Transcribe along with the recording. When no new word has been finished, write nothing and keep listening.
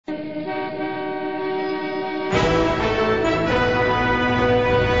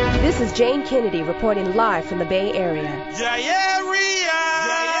This is Jane Kennedy reporting live from the Bay Area. Yeah, yeah,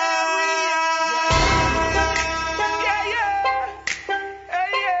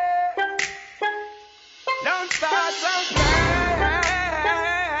 Lonestar Sound play.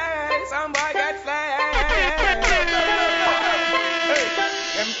 Some boy get flamed. Hey,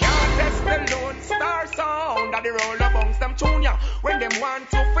 them can't test the Lonestar Sound. That the Rolo bunks them junior when them want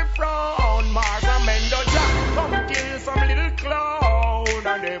to flip from Mars and Mendoja. Come kill some little clown.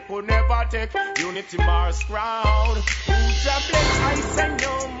 And they could never take Uni-T Mars crown. Who's a bless? I say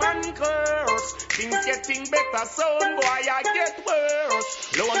no man curse. Things getting better, son boy, I get worse.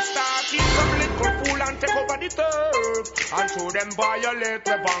 Lonestar keep some little fool and take over the turf. And show them violate,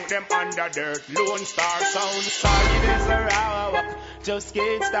 we bank them under dirt. Lonestar Sound solid as a rock. Just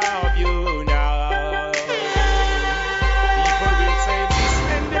can't stop you now. People will say this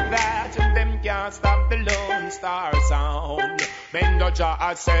and that, and them can't stop the Lonestar Sound. Mendoja,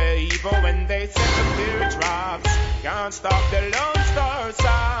 I say, even when they set the fear traps, can't stop the Lonestar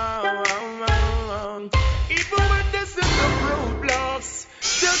Sound. Even when they set the roadblocks,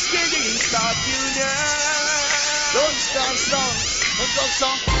 just can't stop you now. Lonestar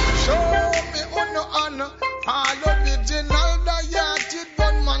Sound, show me honor and all original dieted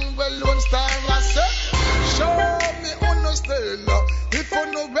gunman. Well, Lonestar, I say, show me honor still. If you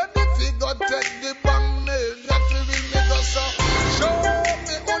know ready, figure take the bang mail. That we will make us so. Show me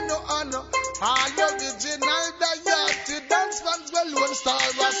honor and all original dieted dance fans. Well, Lonestar,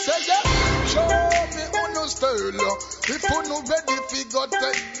 I say, yeah. Show me honor still. If you know ready, figure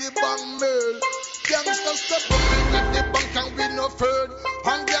take the bang mail. Gangsta step up in at the bank and we no afraid.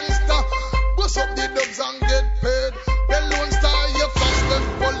 And gangsta bust up the dubs and get paid. Then Lonestar you fast left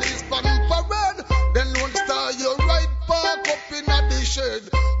police pan parade. Then Lonestar you right park up in at the shade.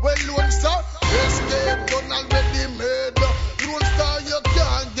 Well Lonestar escape done already made. Lonestar you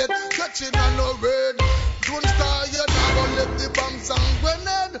can't get catching on no raid. Lonestar you never left the bombs and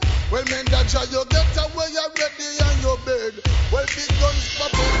grenade. Well Mendoja you get away already on your bed. Well big guns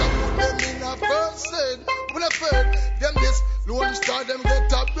pop out and put them in a first aid. When I fed them this Lonestar them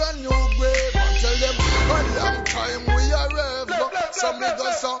get a brand new grave. And tell them a long time we are rev. So me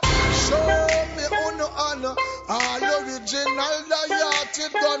go so show me honor honor all original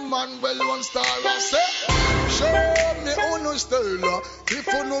dieted gunman. Well Lonestar I say show me honor still. If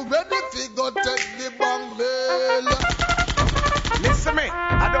you no ready figure take the bang veil. Listen me,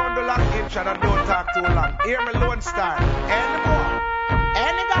 I don't do long intro and I don't talk too long. Hear me Lonestar, any boy,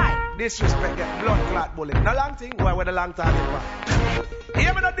 any guy, disrespect get blood clot bullet. No long thing, why with the long talking about?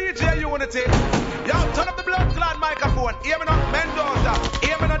 Hear me no DJ Uni-T. Yo, turn up the blood clot microphone. Hear me no Mendoza.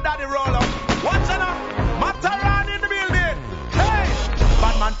 Hear me no Daddy Rolo. Watch out now, Mataran in the building. Hey,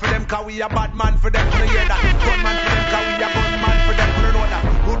 bad man for them, cause we a bad man for them. You hear that? Gunman for them, cause we a gunman for them. You know that?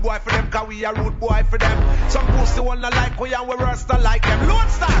 Rude boy for them, cause we a rude boy for them. Some pussy wanna like we and we worse than like them.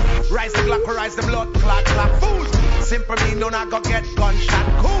 Lonestar, rise the clock, rise the blood clot, clot. Fools, simple me, no not go get gunshot.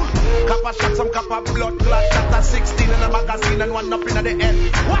 Cool, copper shot, some copper blood clot. Shot a 16 in a magazine and one up in the head.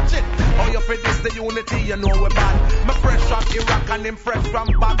 Watch it, how you fit this the Uni-T, you know we bad. Me fresh from Iraq and him fresh from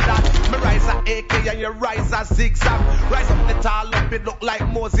Baghdad. Me rise a AK and you rise a zigzag. Rise up the tall up, it look like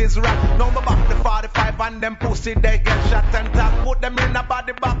Moses rap. Now me back the 45 and them pussy they get shot and tap. Put them in a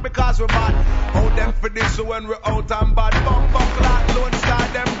body back because we bad. Hold them for this so when we out and bad. Bump clock, Lonestar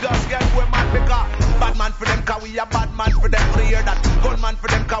them just get we mad because bad man for them cause we a bad man for them. To hear that gunman for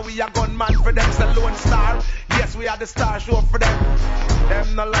them cause we a gunman for them. So Lonestar, yes we are the star show for them.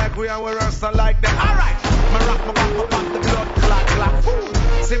 Them not like we and we rest not like them. Alright, me rock my back up the blood clot clot.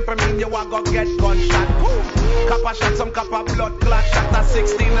 Simple mean you a go get gunshot. Copper shot, some copper blood clot. Shot a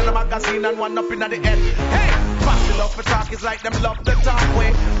 16 in the magazine and one up in the head. Hey, fast enough for talk is like them love the talk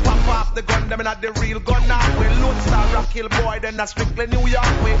way. Pop off the gun, them in the real gun now way. Lonestar rock kill boy, then a strictly New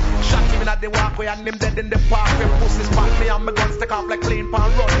York way. Shot him in the walkway and him dead in the park. Them pussy spot me and my guns take off like clean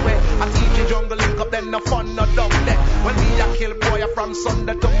pan runway. A TG jungle link up, then no fun, no dumb dead. When me a kill boy from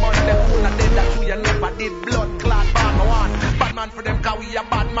Sunday to Monday. Who not did that you never did blood clot bad no one. Bad man for them, cause we a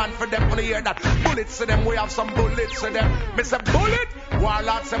bad man for them. When you hear that, bullets for them, we have some bullets for them. Me say bullet,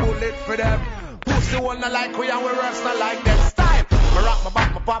 warlords say bullet for them. Pussy wanna like we and we rest not like them. Style, me rock my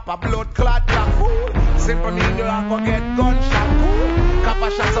back, my papa blood clot black fool. Simple mean you have to get gunshot cool. Copper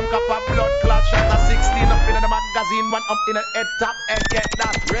shot, some copper blood clot shot. A 16 up in the magazine, one up in the head top and get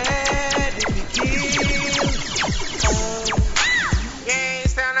that ready to kill.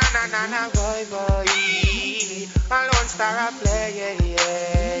 Yes, na boy boy. A Lonestar a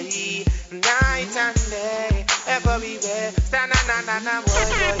play, night and day, everywhere. Stand na boy boy.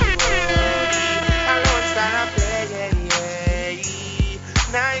 A Lonestar a play,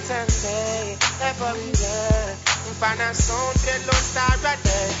 night and day, every day. Find a sound, play Lonestar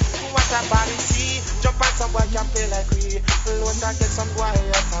Reggae. What a body see, jump on some boy can play like we. Lonestar get some boy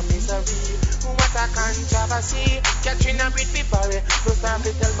out of misery. What a controversy, catching a bit people. Lonestar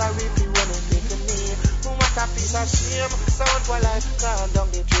be tell Barry if you wanna take a knee. What a piece of shame, sound boy like gone down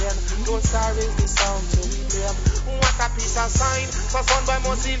the drain. Lonestar is the sound to we blame. What a piece of sign, for sound boy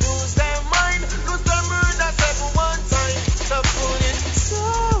must lose their mind. Lose their murders every one time. So pull it so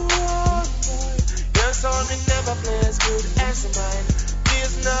hard. Your sound will never play as good as mine.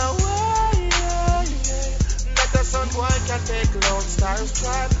 There's no way that a sound boy can take Lonestar's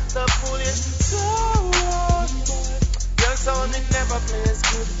tribe. The pull is so hard. Your sound will never play as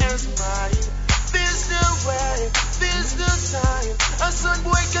good as mine. There's no way, there's no time. A sound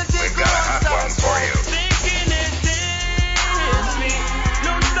boy can take Lonestar's tribe. Thinking it deadly.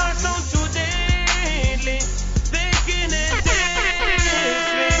 Lonestar sound too deadly. Thinking it deadly.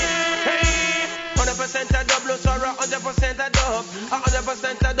 100% a dub, Lonestar, 100% a dub,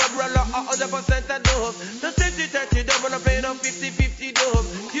 100% a dub, Rolo, 100% a dub. The 30-30 dub, when I'm playing on 50-50 dub.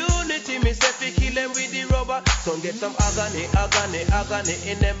 Uni-T, me say fi kill them with the rubber. Son get some agony, agony, agony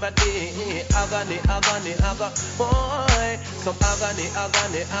in them body. Agony, agony, agony, boy. Some agony,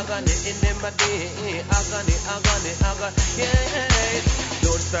 agony, agony in them body. Agony, agony, agony, yeah.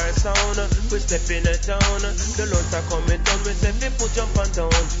 Lonestar Sound, we step in the town. The Lonestar coming down, we say fi put jump and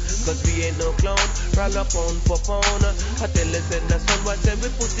down. Cause we ain't no clown, roll up pound for pound. I tell us that the sun was we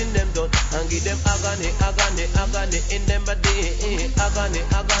putting them down and give them agony, agony, agony in them body. Agony,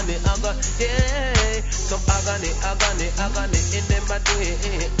 agony, agony, yeah. Some agony, agony, agony in them body.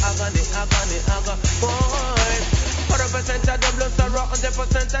 Agony, agony, agony, boy. 100% a dub, Lonestar,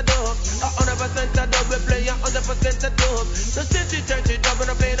 100% a dub. 100% a dub, we play 100% a dub. So 30-30 dub,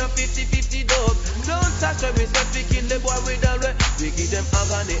 and I play a 50-50 dub. Don't touch them, we say we kill the boy with all way. We give them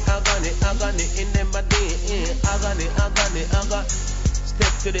agony, agony, agony in them body. Agony, agony, agony.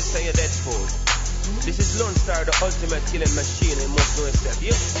 Step to this and you're dead fool. This is Lonestar, the ultimate killing machine, and must know itself.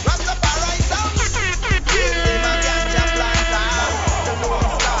 You Rastafari sound. Give them a ganja planter. The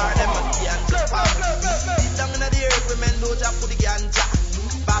Lonestar, them a ganja farmer. Deep down in the earth, we Mendoja put the ganja.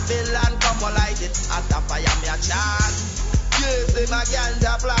 Babylon come and light it. At the fire me a chant. Give them a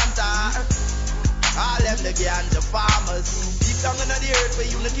ganja planter. All them the ganja farmers. Deep down in the earth, we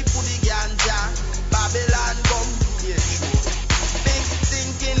Uni-T put the ganja. Babylon come, yeah, sure. Big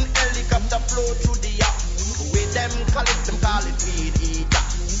stinking helicopter flow through the air. With them call it weed eater.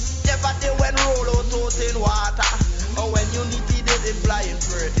 Never they when Rolo out in water. Or when Uni-T they flying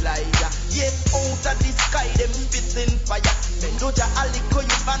fertilizer. Yet out of the sky them spitting fire. Mendoja Aliko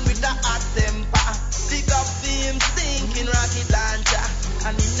you fan with the hot temper. Dig up him stinking rocket launcher.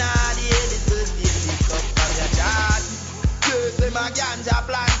 And in the air it will pick up from your chart. Yes, them a ganja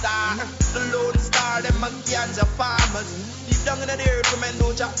planter. The Lonestar them a ganja farmers. Deep down in the earth we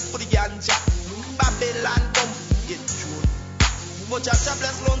Mendoja put the ganja. Babylon come get true. Much a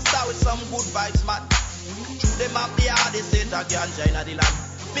bless Lonestar with some good vibes, man. Through them up the hardest set a ganja in the land.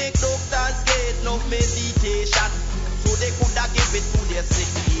 Make doctors get no meditation, so they coulda give it to their sick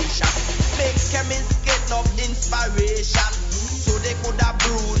patient. Make chemists get no inspiration, so they coulda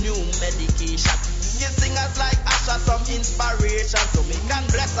brew new medication. Give singers like Asha some inspiration, so we can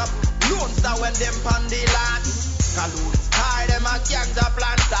bless up Lonestar when them pon the land. Lonestar them a ganja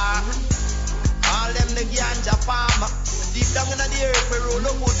planter. All them the ganja farmer. Deep down in the earth we roll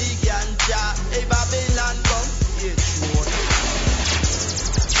up with the ganja. Hey Babylon come, yeah sure.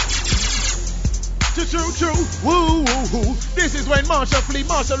 True, woo, woo, woo. This is when Marshall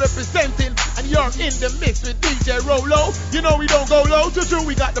representing, and you're in the mix with DJ Rolo. You know we don't go low. True,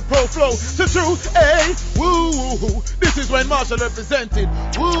 we got the pro flow. True, hey, woo, woo, woo. This is when Marshall representing,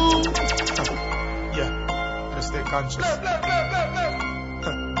 woo. Yeah, just stay conscious.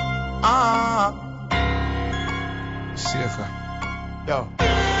 Safer. Yo,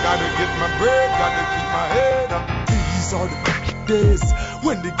 gotta get my bread, gotta keep my head up. These are the days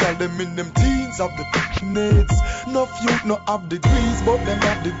when they got them in them teens of the needs. No youth, no have degrees, but them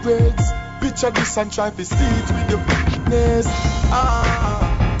have the grades. Picture this and try to see it with your witness.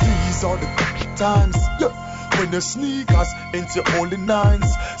 These are the times, yeah, when the sneakers ain't your only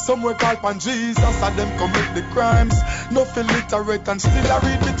nines. Somewhere call upon Jesus and them commit the crimes. No illiterate and still I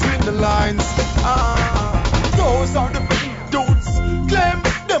read between the lines. Those are the dudes. Claim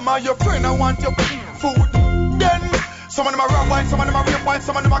them are your friend, I want your food. Then some of them are rap wine, some of them are rape wine,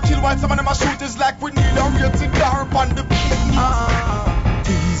 some of them are kill wine, some of them are shooters like we need a real cigar upon the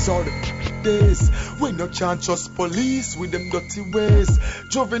These are the days when you can't trust police with them dirty ways.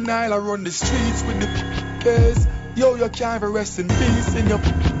 Juvenile are on the streets with the case. Yo, you can't even rest in peace in your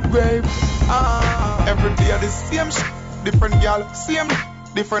grave. Every day the same different girl, same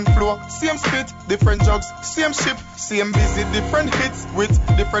different flow, same spit, different jugs, same ship, same busy, different hits with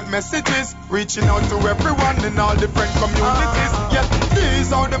different messages, reaching out to everyone in all different communities. Yeah,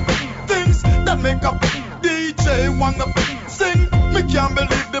 these are the things that make up DJ wanna sing. Me can't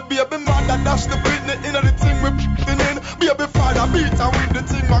believe the baby mother dash the Britney in the thing we're putting in. Baby father beat her with the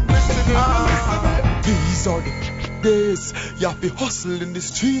thing we're glistening. These are the days you have to hustle in the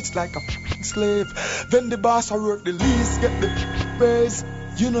streets like a slave. Then the boss I work the least, get the praise.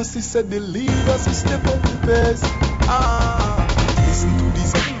 You know, she said the leaders will step up the pace. Listen to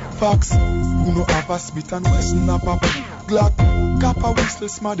these facts. Who know have a Smith and Wesson have a Glock. Kappa whistle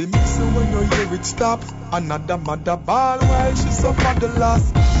smarty mixing when you hear it stop. Another mother ball while she suffer the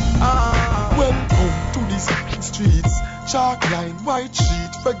loss. Welcome to these streets. Chalk line, white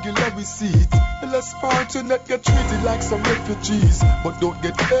sheet, regular receipt. Less fortunate get treated like some refugees. But don't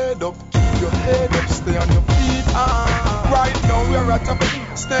get head up, keep your head up, stay on your feet. Right now we're at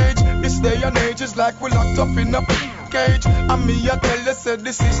a stage. This day and age is like we're locked up in a cage. And me I tell you, said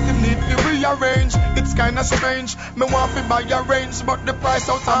the system need to rearrange. It's kinda strange, me want to buy a range, but the price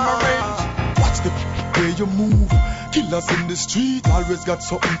out of my range. Watch the way you move. Killers in the street always got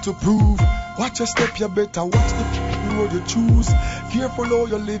something to prove. Watch your step, you better watch the road you choose. Careful how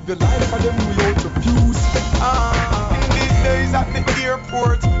you live your life, and them we out to fuse. In these days at the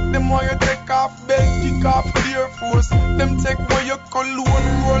airport, them want you take off belt, kick off Air Force. Them take away your cologne,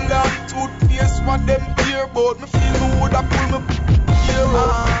 roll on toothpaste, what them care about. Me feel me woulda pull me ear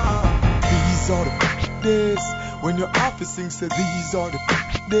out. These are the days when your officing say these are the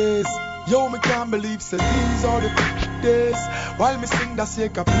days. Yo, me can't believe say these are the days. While me sing that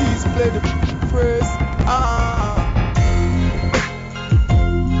shake, please play the phrase.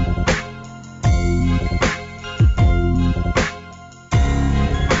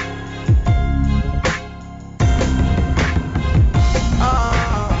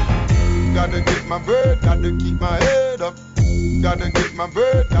 Gotta get my bird, gotta keep my head up. Gotta get my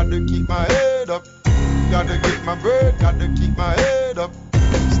bird, gotta keep my head up. Gotta get my bird, gotta keep my head up.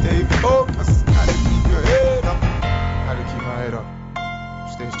 Stay focused, gotta keep your head up. Gotta keep my head up.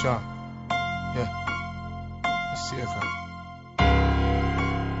 Stay strong. Yeah. Let's see if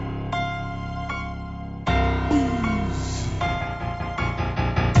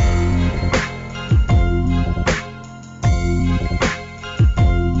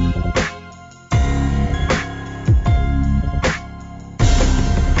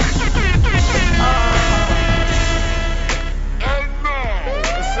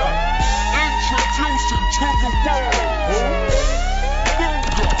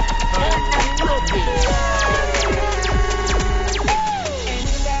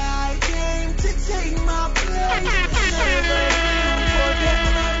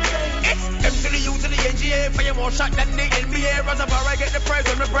shot than the NBA. Rastafari get the prize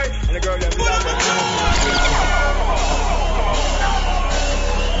on the break. And the girl them love it.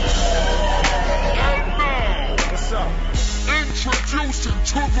 What's up? Introducing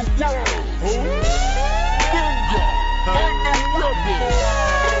to the world. Bunga and the Rebel.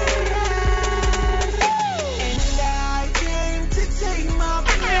 And I came to take my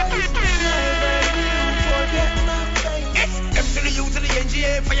place. Never you forget my face. It's M to the U to the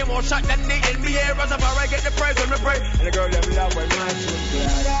NGA. Fire more shot than the NBA. Rastafari get the prize on the break. And the girl them love when my tune play.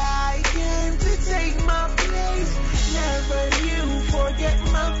 I came to take my place. Never you forget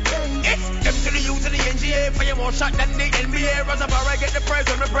my face. It's M to the U to the NGA. Fire more shot than the NBA. Rastafari get the prize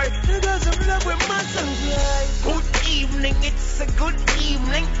on the break. And the girls them love when my tune play. Good evening, it's a good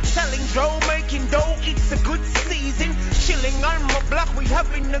evening. Selling dough, making dough, it's a good season. Chilling on my block, we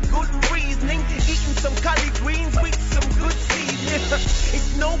having a good reasoning. Eating some collard greens with some good seasoning.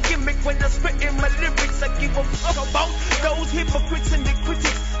 It's no gimmick when I spit in my lyrics. I give a fuck about those hypocrites and the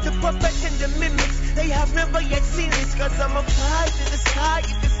critics, the puppets and the mimics. They have never yet seen this, cause I'm a fly to the sky.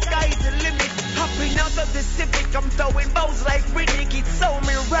 The sky is the limit. Hopping out of the Civic, I'm throwing bows like Riddick. It's so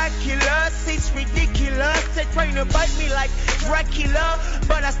miraculous, it's ridiculous. They're trying to bite me like Dracula,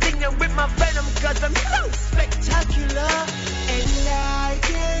 but I sting them with my venom, cause I'm so spectacular. And I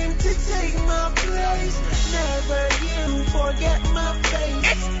came to take my place. Never you forget my face.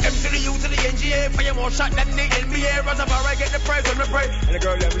 It's M to the U to the NGA. Fire more shot than the NBA. Rastafari get the prize on the break. And the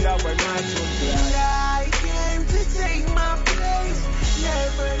girl them love when my tune play. And I came to take my place.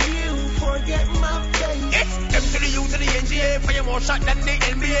 Never you forget my face. It's M to the U to the NGA. Fire more shot than the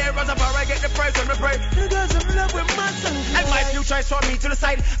NBA. Rastafari get the prize on the break. And the girls them love when my tune play. And my future is from me to the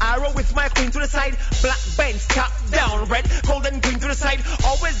side. I roll with my queen to the side. Black Benz top down, red, gold and green to the side.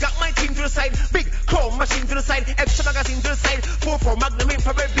 Always got my team to the side. Big chrome machine to the side. into the side. 4-4 Magnum in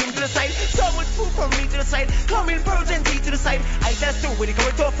from a beam to the side. So much food from me to the side. Coming frozen tea to the side. I just do when it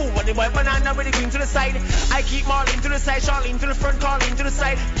coming to a food. When the boy banana with the green to the side. I keep Marlene to the side. Charlene to the front. Carlene to the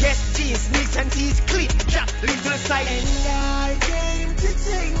side. Yes, jeans, sneaks and tees. Clip, jack, lean to the side. And I came to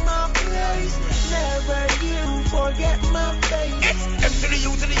take my place. Never you forget my face. It's M to the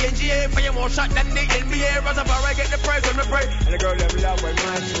U to the NGA. For you more shot than the NBA. As a bar, I get the prize on the break. And the girl let me love when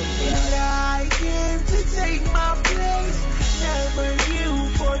my tune. And I came to take my place. Never you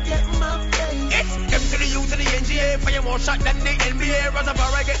forget my face. It's M to the U to the NGA. For you more shot than the NBA. As a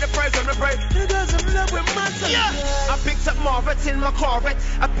bar, I get the prize on the break. Because I'm love with my son. Yeah, I picked up Marvets in my Corvette.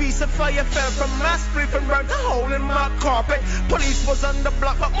 A piece of fire fell from my spliff and burnt a hole in my carpet. Police was on the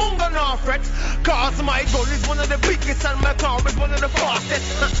block, but Munga no threat. Cause my goal is one of the biggest and my car is one of the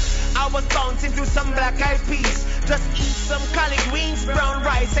fastest. I was bouncing through some black-eyed peas. Just eat some collard greens, brown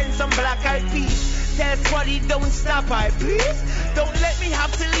rice and some black-eyed peas. Tell Squatty don't stop, I please. Don't let me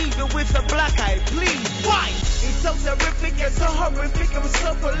have to leave you with a black eye, please. Why? It's so terrific, it's so horrific, it was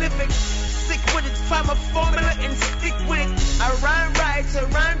so prolific. Sick with it, find my formula and stick with it. I rhyme right, I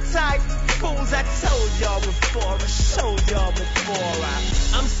rhyme tight. Fools, I told y'all before, I showed y'all before.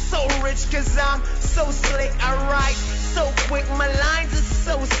 I'm so rich cause I'm so slick, I write so quick. My lines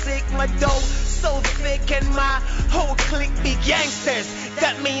are so sick, my dough so thick, and my whole clique be gangsters.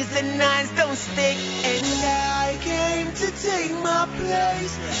 That means the nines don't stick. And I came to take my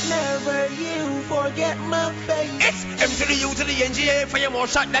place. Never you forget my face. It's M to the U to the NGA. For you more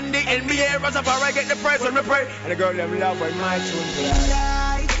shot than the NBA. As a bar, I get the prize on the break. And the girl them love when my tune plays. And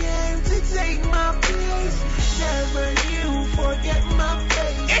I came to take my place. Never you forget my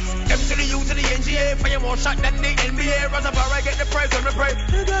face. It's M to the U to the NGA. For you more shot than the NBA. As a bar, I get the prize on the break.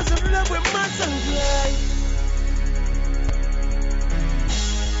 Because I'm love with my son play.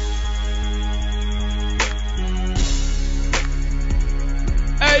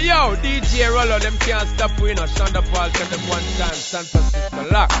 Hey yo, DJ Rolo, them can't stop we no. Shonda Paul tell them one time, San Francisco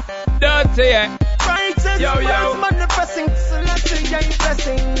lock. Dirty, yeah. Yo. Manifesting, celestial ain't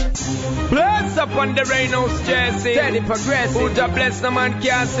blessing. Bless up on the Reynolds Jesse. Steady progressive. Who to bless, no man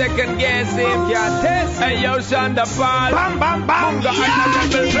can't second guess him. Can't test. Hey yo, Shonda Paul. Bam, bam, bam. Munga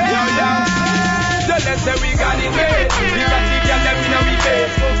and the rebel. Yo. So let's say we got it made. We got the girl them in our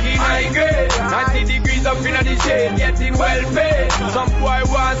face. Smoking high grade. 90 degrees up in the shade. Getting well paid. Some boy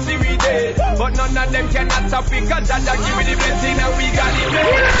want see we dead. But none of them cannot stop it. Cause that give me the blessing and we got it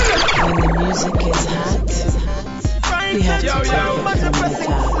made. When the music is hot, we have to take it from the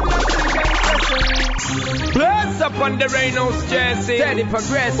top. Bless up on the Reynolds Jesse. Steady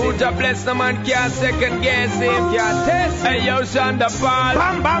progressive. Who to bless, no man can't second guess him. Can't test. Hey yo, Shonda Paul.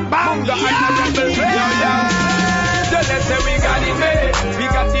 Bam, bam, bam. Munga and the rebel. Yo. So let's say we got it made. We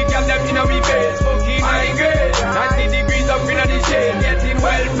got the girl them in our face. Smoking high grade. 90 degrees up in the shade. Getting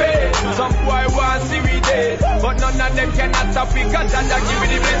well paid. Some boy want see we dead. But none of them cannot stop it. Cause that give me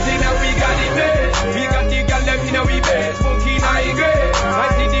the blessing and we got it made. We got the girl them in our face. Smoking high grade.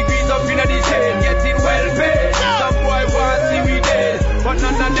 90 degrees up in the shade. Getting well paid. Some boy want see we dead. But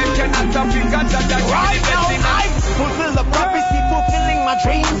none of them cannot stop it. Cause that give me the blessing. I fulfill the prophecy, fulfilling my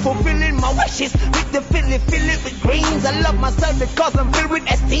dreams, fulfilling my wishes with the fill it with greens. I love myself because I'm filled with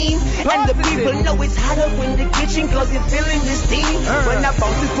esteem. And the people know it's hotter in the kitchen cause you're feeling the steam. When I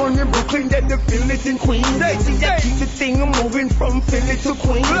bounce this one in Brooklyn, then the feel it in Queens. See, I keep the thing moving from Philly to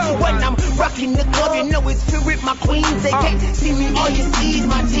Queens. When I'm rocking the club, you know it's filled with my queens. They can't see me, all you see is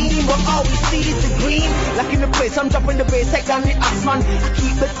my team. But all we see is the green. Like in the place, I'm dropping the bass, take down the Axman. I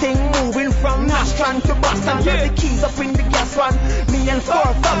keep the thing moving from Nashtran to Boston. The keys up in the gas one. Me and 4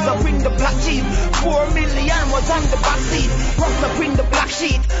 thugs up in the black Jeep. 4 million was on the back seat. Rocked up in the black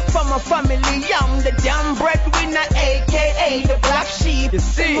sheet. For my family, I'm the damn breadwinner, aka the black sheep. You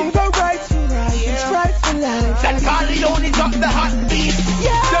see? I'm the right for right, it's right for life. That Carleone dropped the hot beat.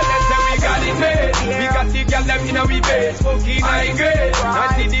 Yeah. So let's say we got it made. We got the girl them in our face. Smoking high grade.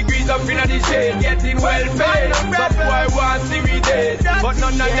 90 degrees up in the shade. Getting well paid. Some boy want see we dead. But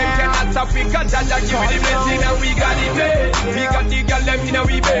none of them cannot stop it. Cause that give me the blessing and we got it made. We got the girl them in our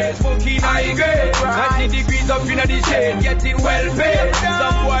face. Smoking high grade. 90 degrees up in the shade. Getting well paid.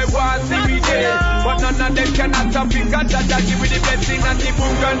 Some boy want see we dead. But none of them cannot stop it. Cause that give me the blessing and the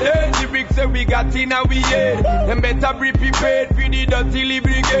book and the bricks that we got in our head. Them better be prepared for the dirty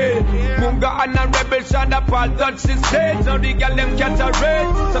brigade. Munga and a rebel Shonda Paul touch the stage. Now the girl them catch a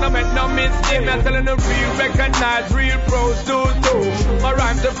red. So no make no mistake. I'm telling them real recognize real pros do. My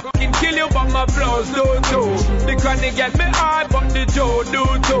rhymes are fucking kill you but my flows do too. The chronic get me hard but the Joe do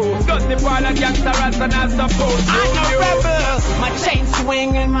too. Cause the Paul and gangster rats and I suppose I'm a rebel. My chain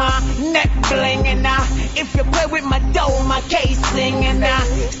swinging, my neck blinging. If you play with my dough, my casing, and I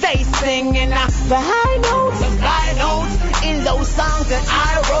stay singing the high notes, the high notes in those songs that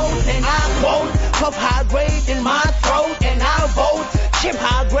I wrote and I quote. Puff high grade in my throat and I vote. Chip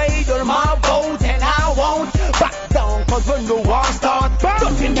high grade on my boat and I won't back down. Cause when the war starts,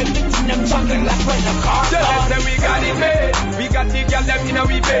 don't make the team them jumping like when the car starts. We got it made. We got the girl them in our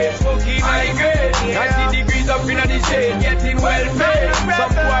base. Smoking high grade. 90 degrees up in the shade. Getting well paid.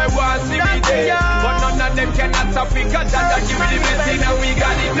 Some boy want see me dead, but none of them cannot stop me. Cause that give me the blessing and we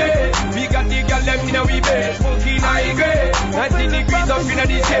got it made. We got the girl them in our base. Smoking high grade. 90 degrees up in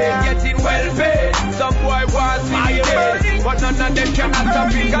the shade. Getting well paid. Some boy want see me dead, but none of them cannot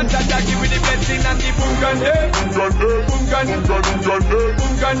stop me. Cause that give me the blessing and the boom gun day. Boom gun day.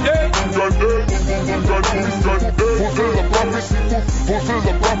 Boom gun day. Fulfill the prophecy, fulfill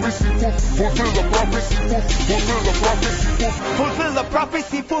the prophecy, fulfill the prophecy, fulfill the prophecy, fulfill the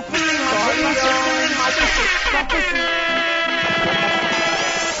prophecy, fulfilling my dreams, fulfilling my prophecy.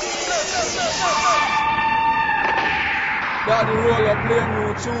 Daddy Rolo play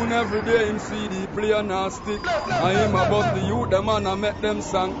new tune every day, him CD play and a stick. And him about the youth, them and I make them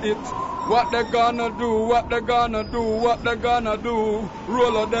sing it. What they gonna do, what they gonna do, what they gonna do.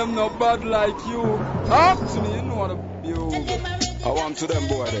 Rolo them no bad like you. Talk to me, you know what you. I want to them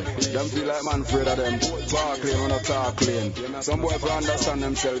boy them. Them feel like man afraid of them. Talk clean, wanna talk clean. Some boy can understand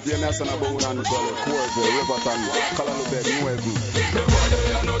themselves. You know, son about and call Corville, Riverton, Calalubed, New Haven. Them boy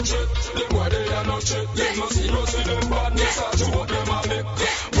they are no shit. Them boy they are no shit. Them no serious in them badness. I do what them a make.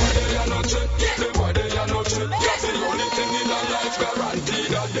 Boy they are no shit. Them boy they are no shit. That's the only thing in our life guaranteed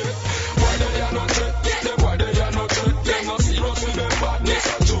a death. Boy they are no shit. Them boy they are no shit. Them no serious in them badness.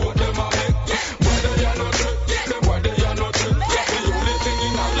 I do what them a make. Boy they are no shit. Them boy they are no shit.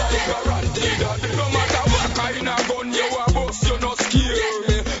 No matter what kind of gun you a bust, you no scare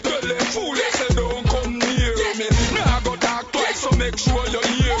me. Tell them foolish say don't come near me. Now go talk twice, so make sure you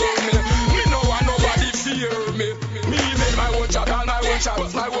hear me. Me no want nobody fear me. Me make my own shot and my own shot,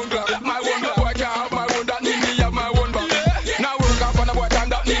 my own Glock, my own Glock. Boy can't have my own, that need me have my own back. Now work off on the boy time,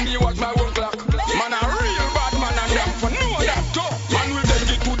 that need me watch my own clock. Man a real bad man and them for know that too. Man will take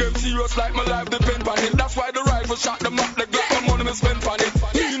it to them serious like my life depend on it. That's why the rifle shot them up, the Glock, my money me spend on it.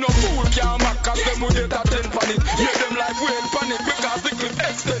 Can't mock cause them will get a 10 pan it. Make them life wait pan it because the clip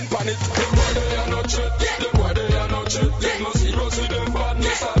extend pan it. Them boy they are no shit. Them boy they are no shit. Them no serious in them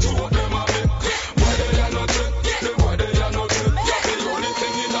badness. I do what them a make. Boy they are no shit. Them boy they are no shit. That's the only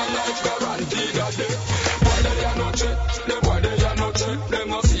thing in our life guaranteed a day. Boy they are no shit. Them boy they are no shit.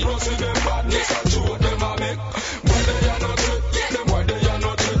 Them no serious in them badness. I do what them a make. Boy they are no shit. Them boy they are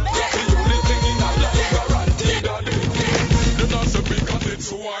no shit. That's the only thing in our life guaranteed a day. The dance a big and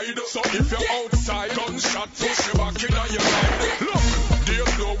it's wide. So if you're outside, gunshot push you back in on your head. Look,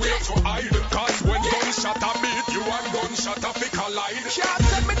 there's no way to hide. Cause when gunshot a beat, you and gunshot a fi collide. Can't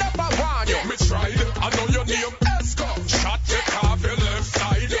tell me never warn you. Me tried, I know your name Esco. Shot take off your left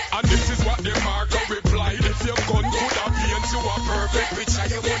side. And this is what the marker replied. If your gun could have paint you a perfect picture,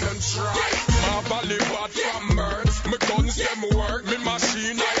 you wouldn't try. My bally bad from birds. Me guns them work. Me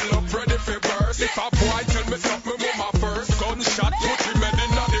machine I love ready for burst. If a boy tell me something, me mama first. Gunshot put him head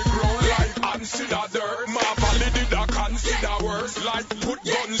in the ground like consider dirt. My valley did a consider worse. Like put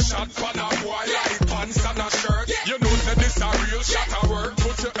gunshot on a boy like pants and a shirt. You know that this a real shot at work.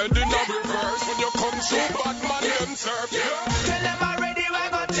 Put your head in a reverse. When you come through bad man them surf. Tell them already, we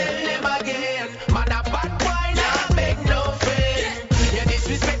gon' tell them again. Man a bad boy nah make no friend. You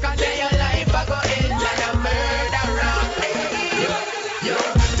disrespect and then your life I go end. Man a murderer.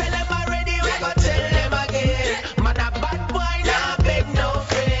 Tell them already, we gon' tell them again. Man a bad boy nah make no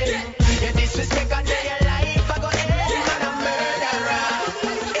friend. You disrespect and then your life I go end. Man a murderer.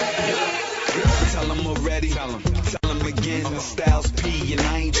 Tell them already, tell them again. The style's P and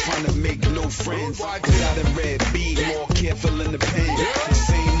I ain't trying to make no friends. Cause I done read B, more careful in the pen. The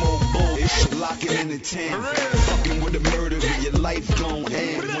same old bull, it should lock it in the 10. Fucking with a murderer, your life gon'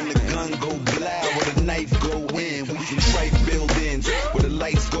 end. When the gun go blah, where the knife go in. We can trite buildings, where the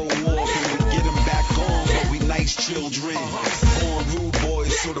lights go off. And we get them back on, but we nice children. Born rude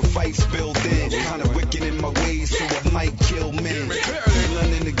boys, so the fight's built in. Kinda wicked in my ways, so I might kill men.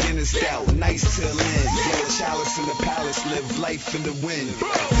 London again is stout, nice till end. Yo, chalice in the palace, live life in the wind.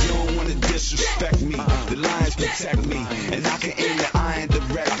 You don't wanna disrespect me, the lions protect me, and I can aim the iron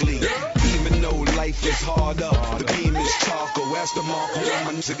directly. Even though life is hard up, the beam is charcoal. Ask the mark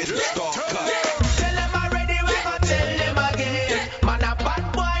on my to get the star cut. Tell them already, we gon' tell them again. Man a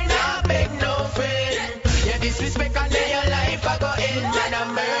bad boy nah make no friend. You disrespect and then your life I go end. Man a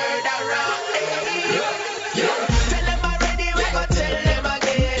murderer. Tell them already, we gon' tell them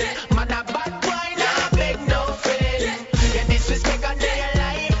again. Man a bad boy nah make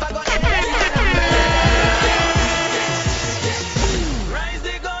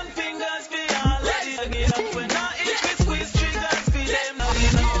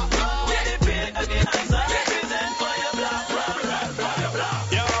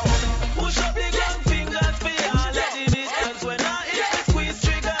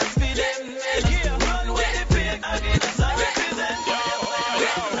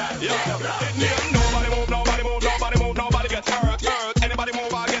Nobody move, nobody move, nobody move, nobody get hurt. Anybody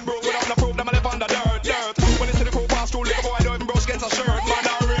move, I get broke without no proof. Them I live under dirt. When they see the crew pass through, little boy don't even brush against a shirt. Man,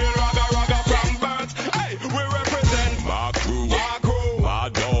 a real ragga from birth. Hey, we represent my crew, my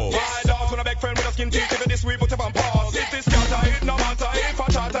dogs. My dogs, when I beg friend with a skin teeth, if it this we put up on pause. If this scatter, it no matter if I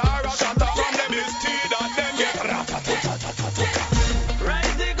chatter or a shatter. From them is tea that them get rat-a-tat-tat-tat-tat.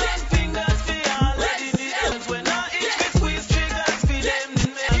 Rise the gun fingers for all of the niggas. When I itch, we squeeze triggers for them.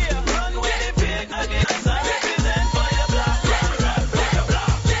 Here, run with the pig against I represent for your block.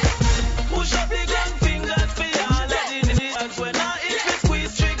 Push up the gun fingers for all of the niggas. When I itch, we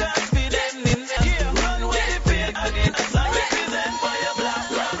squeeze triggers for them. Here, run with the pig against I represent for your block.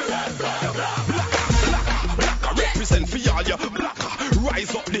 Blacker, represent for all your blacker.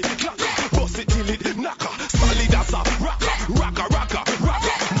 Rise up the clacker, bust it till it knacker. Solid as a rocker.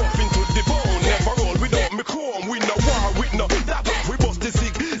 Muffin to the bone, never roll without me chrome. We no war with no dagger. We bust the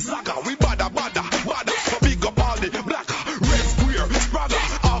zig zagger. We bada. So big up all the blacker. Red square, spragger,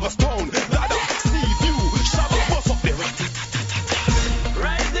 August stone, dada. Steve you, shabba, bust up the rat.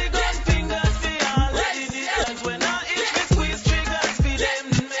 Rise the gun fingers for all of the niggas. When I itch, we squeeze triggers for them.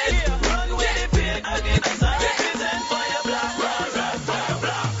 Here, run with the pig against I represent for your block.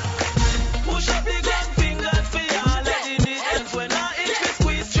 Push up the gun fingers for all of the niggas. When I itch, we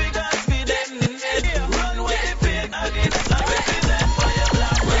squeeze triggers for them. Here, run with the pig against I represent for your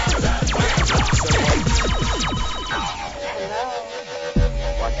block.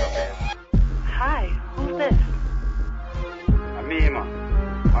 Hi, who's this? Me, man.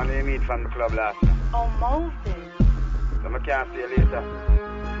 Only meet from the club last night. Oh, Moses. So I can't see you later.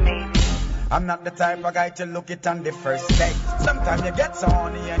 Maybe. I'm not the type of guy to look it on the first date. Sometimes you get so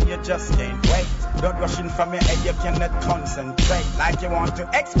horny and you just can't wait. Blood rushing from your head, you cannot concentrate. Like you want to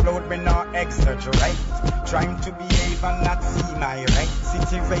explode, but not exaggerate. Trying to behave and not see my rate.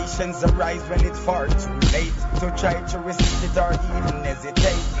 Situations arise when it's far too late to try to resist it or even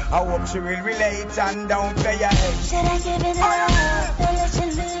hesitate. I hope she will relate and don't pay your head. Should I give it up or let you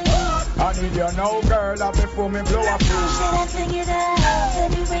lose? I need you now, girl, before me blow up you. Should I fling it up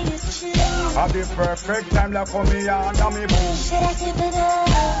any way you choose? I'll be perfect time like for me and me boo. Should I give it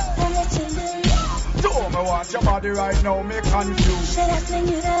up and let you lose? Don't me want your body right now, me confused. Should I fling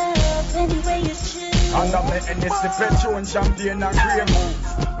it up any way you choose? And I'm letting this Patron champagne and grey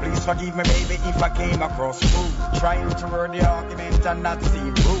moves. Please forgive me, baby, if I came across rude. Trying to word the argument and not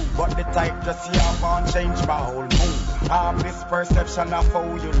seem rude. But the type just see off and change my whole mood. Have this perception of how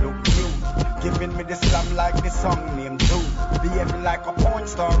you look cute. Giving me the slam like the song named Dude. Behaving like a porn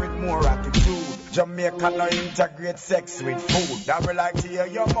star with more attitude. Jamaica no integrate sex with food. I would like to hear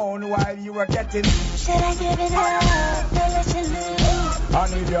your moan while you were getting. Should I give it up or let you lose? I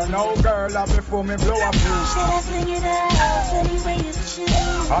need you now, girl, before me blow up you. Should I fling it up any way you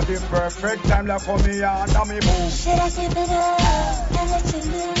choose? I'll be perfect time like for me and me boo. Should I give it up and let you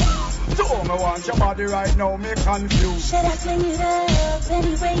lose? Don't me want your body right now, me confused. Should I fling it up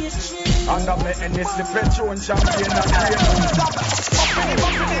any way you choose? And I'm letting this Patron champagne and grey moves. My gal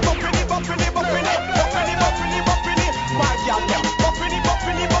them buffini. My gal them buffini.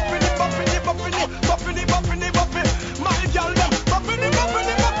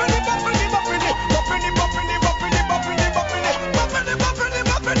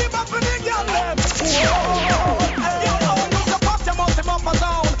 Gal them. You know you the pass your must bumper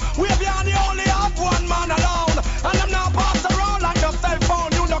sound. We be on the only have one man alone, and them now pass around like your cell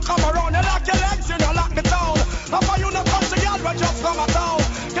phone. You don't come around, you lock your legs, you don't lock the town. After you no country gal, we just come a town.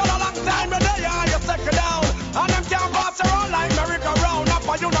 Girl a long time you there, you second down. And them can't pass around like merry-go-round.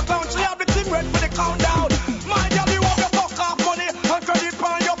 After you no clown, she have the team ready for the countdown. My girl, you have your fuck off money and credit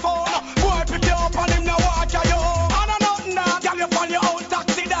on your phone. Boy, pick you up and him now walk you home. And I nothing now, girl, you find your own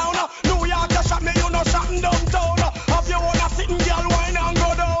taxi down. New York, you shot me, you no shotting downtown. Have your own a sitting girl, wine and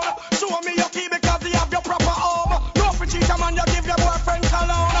go down. Show me your key because you have your proper home. No for cheater man, you give your boyfriend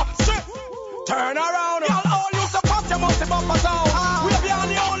cologne. Strip, turn around. Girl, all you support, you must have bumper sound. We be on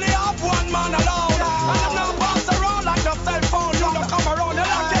the only have one man alone. And I'm not pass around like your cell phone. You don't come around, you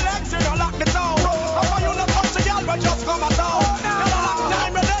lock your legs, you don't lock the town. After you not touch the girl, but just come a town. Girl, a long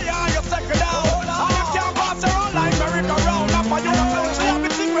time you there, and you second down. And you can't pass around like merry-go-round. After you not touch, you have the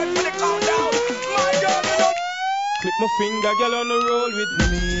thing ready for the countdown. My girl, you know. Click my finger, girl, on the roll with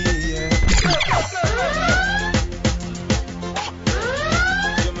me, yeah.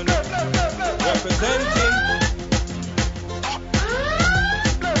 Representing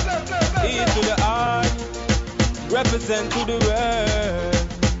E to the I, represent to the world.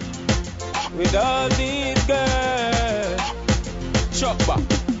 With all these girls, chop back,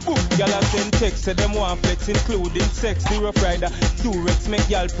 girl, I send text, say them want flex, including sex. The rough rider, 2 Rex, make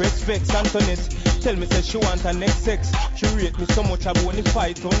y'all press vex. Antoinette, tell me say she want her next sex. She rate me so much I won't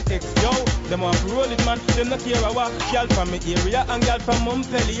fight on X. Yo, them want to roll it, man. Them not care a what. Y'all from me area and y'all from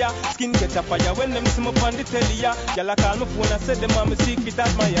Montpellier. Skin catch a fire when them see me on the telly. Y'all a call my phone and say them want me secret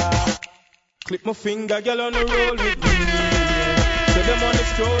admire. Clip my finger, girl on the roll with me. Yeah. Say them on the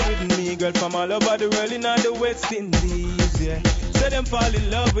stroll with me, girl from all over the world in all the West Indies. Yeah. Say them fall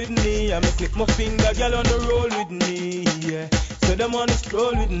in love with me. I'ma clip my finger, girl on the roll with me. Yeah. Say them on the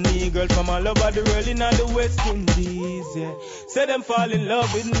stroll with me, girl from all over the world in all the West Indies. Yeah. Say them fall in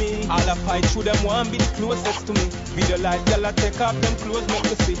love with me. All I fight through them want be the closest to me. Video light, girl I take off them clothes, make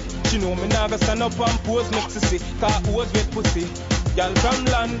me see. She know me now go stand up and pose, make me see. Cause who's with pussy. Y'all from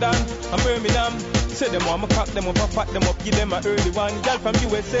London and Birmingham. Say them want me cock them up and fat them up, give them a early one. Y'all from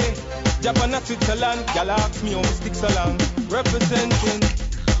USA, Japan and Switzerland. Y'all ask me how me stick so long. Representing,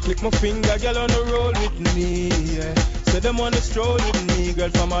 click my finger, girl on the roll with me. Yeah. Say them want to stroll with me, girl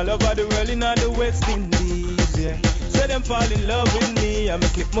from all over the world in all the West Indies. Yeah. Say them fall in love with me. I'ma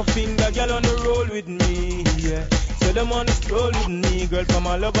click my finger, girl on the roll with me. Yeah. Say them want to stroll with me, girl from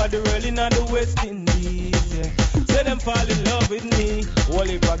all over the world in all the West Indies. Yeah. Say them fall in love with me. One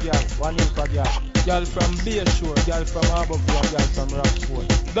heap of girl, one heap of girl. Girl from Bayshore, girl from Harbourview, girl from Rockford.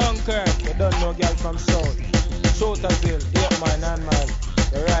 Dunkirk, you don't know girl from South. Shortersville, 8 mile, 9 mile.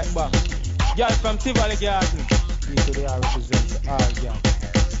 You're right back. Girl from Tivoli Garden. People they are represent all girl.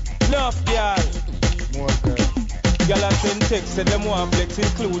 Enough girl. More girl. Girl I send text, say them want flex,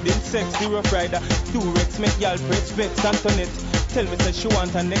 including sex. The rough rider, 2 Rex, make y'all press vex. Antoinette, tell me say she want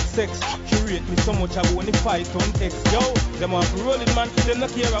her next sex. She rate me so much I won't fight on X. Yo, them want to roll it, man. Them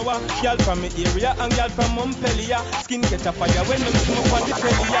not care a what. Y'all from me area and y'all from Montpellier. Skin catch a fire when them see me on the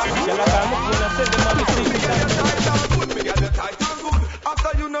telly. Y'all a call my phone and say them want me secret. Me got your tight and good.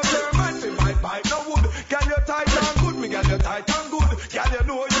 After you know your mind, me might bite no wood. Girl you tight and good. Me got your tight and good. Girl you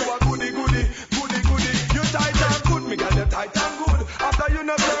know you a goody goody, goody goody. You tight and good. Me got your tight and good. After you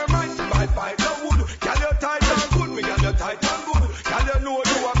know your mind, me might bite no wood. Girl you tight and good. Me got your tight and good. Girl you know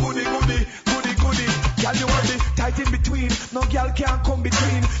you a goody goody, goody goody. Girl you want the tight in between. No girl can't come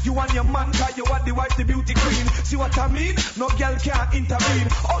between. You and your man, cause you are the wife, the beauty queen. See what I mean? No girl can't intervene.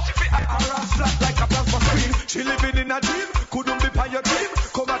 Oh, she fit a ass flat like a plasma screen. She living in a dream, couldn't be by your team.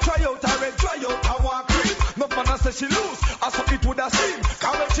 Come and try out her red, try out her one cream. No man say she lose, as so it would have seemed.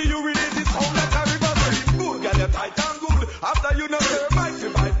 Can't wait till you release it sound like a river stream. Good, girl, you're tight and good. After you know her bite, you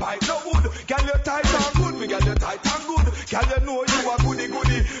might bite no wood. Girl, you're tight and good, me girl, you're tight and good. Girl, you know you are goody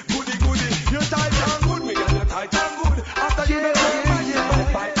goody, goody goody. You're tight and good, me girl, you're tight and good. After you know her bite, you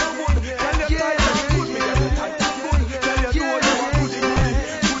might bite no wood. Girl, you're tight and good, me girl, you're tight and good. Girl, you know you are goody goody,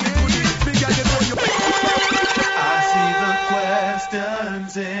 goody goody. Me girl, you know you. I see the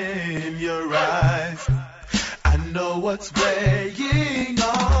questions in your eyes. I know what's weighing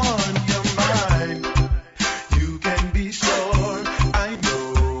on your mind. You can be sure I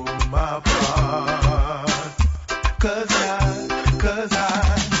know my part. Cause I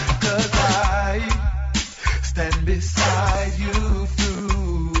stand beside you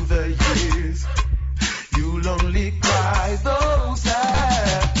through the years. You'll only cry those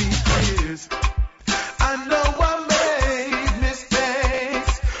happy tears. I know I made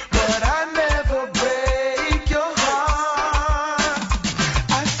mistakes, but I never break your heart.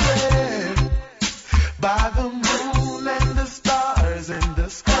 I swear by the moon and the stars in the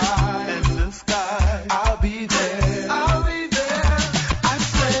sky, I'll be there.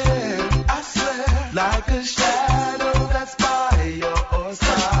 I swear, like a shadow that's by your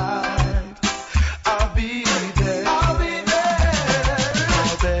side. I'll be there.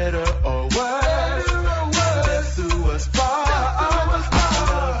 For better or worse, death do us part. I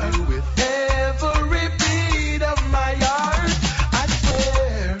love you with every beat of my heart. I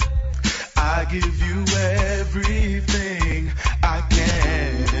swear, I give you everything I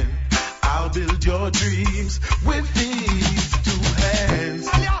can. I'll build your dreams with these 2 hands.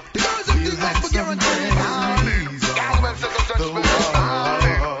 We'll have some memories of the war.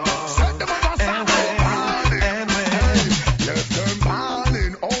 And when left them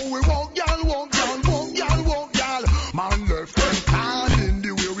balling, oh we walk y'all, man left them calling,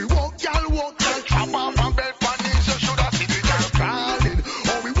 the way we walk y'all, chop off and bed for knees, you should have seen the y'all crawling,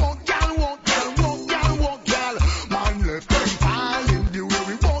 oh we walk y'all, man left them falling, the way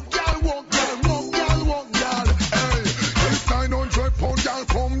we walk y'all, hey, this 900 pound y'all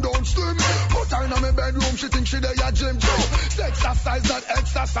come down slim, put her in my bedroom, she think she there a gym too, exercise not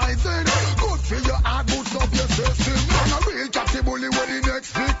exercising, good for your heart, boost up your system, man a real catty bully with the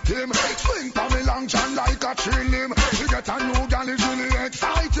next victim, swing for me long john like a tree limb, you get a new gal is really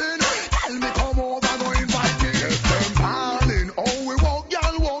exciting, tell me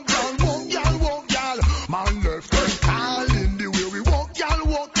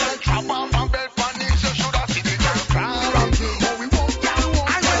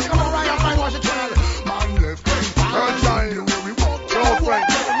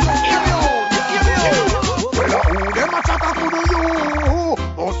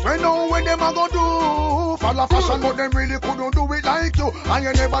Follow fashion, but them really couldn't do it like you. And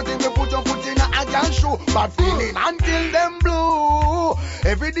you never think you put your foot in a gas shoe. Bad feeling until them blue.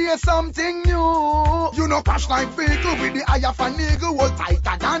 Every day something new. You know crash like vehicle with the eye of a nigga. Was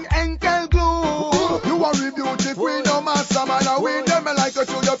tighter than ankle glue. You are a beauty queen, no master man. I win them. I like to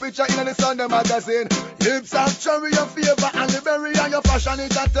show your picture in the Sunday magazine. Lips have cherry, your favor and the berry. And your fashion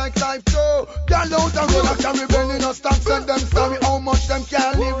it a take type too. Girl out and roll and carry belly. No stop send them story. How much them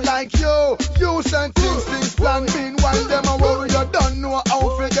can live like you. You send things plan. Meanwhile them a worry. You don't know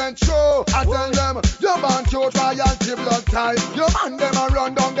how to get through. I tell them, you man cute royalty blood type. You man them a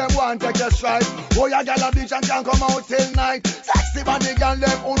run down them one take a strike. Oh ya gal a bitch and can't come out till night. Sexy body gal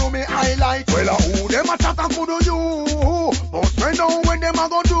them who know me highlight. Well who them a chat and could you. But me know when them a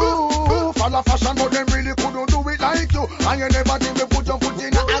go do. Follow fashion but them really couldn't do it like you. And you never think they put your foot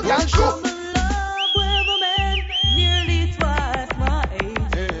in a gal shoe.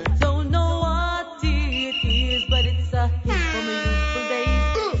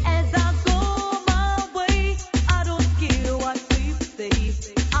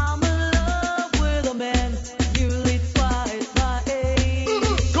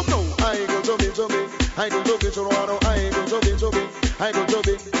 I go to be, so I go to be. I go to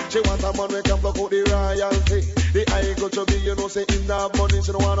be. She want a man we can block out the royalty. The I go to be, you know, say in that money,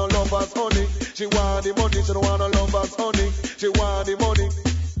 she don't want no lovers honey. She want the money, she don't want no lovers honey. She want the money.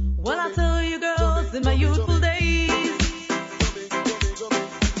 Well, I tell you girls, in my youthful days,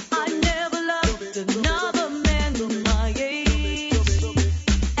 I never loved another man my age.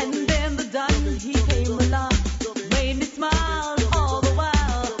 And then the dime he came along, made me smile all the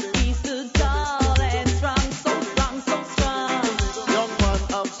while. He stood tall and strong, so strong, so strong. Young man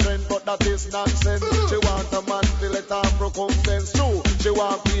have strength, but that is nonsense. She want a man to let her recompense too. She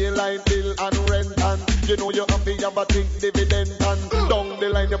want pay line bill and rent, and you know you have to have a think dividend, and down the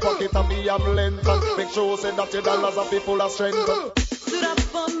line your pocket and be length, and make sure say that your dollars are full of strength. Stood up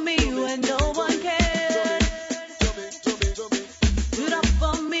for me when no one cared. Stood up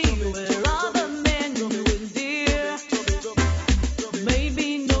for me when other men wouldn't dare. Made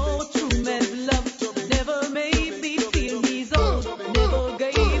me know true man's love. Never made me feel he's old. Never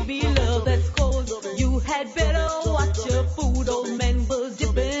gave me love that's cold. You had better watch your food. Old men will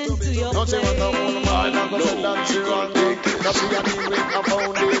dip into your plate.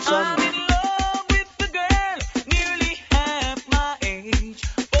 I'm in love with the girl nearly half my age.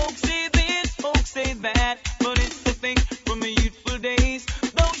 Folks say this, folks say that, but it's the thing from my youthful days.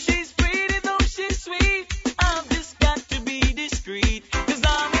 Though she's pretty, though she's sweet, I've just got to be discreet. Cause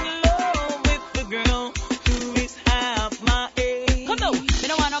I'm in love with the girl who is half my age. Come on, me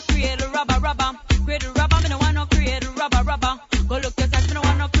don't wanna create a rubber. Create a rubber, me don't wanna create a rubber. Go look yourself, me don't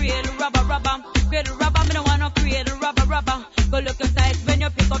wanna create a rubber. Create a rubber, me don't wanna create a rubber. Go look yourself when you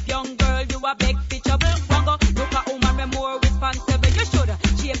pick up young girl, you a big feature one go. Look at woman with more responsible. You should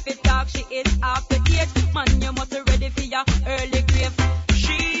shape it talk, she is half the age. Man, you must be ready for your early grave.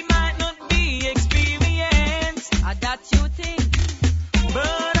 She might not be experienced, that you think,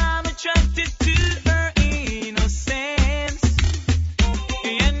 but I'm attracted to her innocence,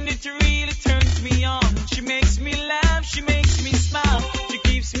 and it really turns me on. She makes me laugh, she makes me smile, she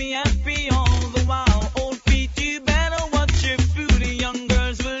keeps me happy all the while. Old feet, you better watch your food, young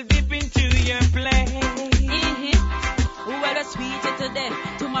girls will dip into your play. Well, sweet it today,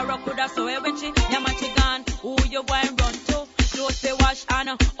 tomorrow could have so when she, yamachi gone, who you going run to? Clothes be wash and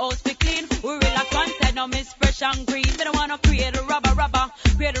house be clean. We relax one side, now miss fresh and green. Me don't wanna create a rubber.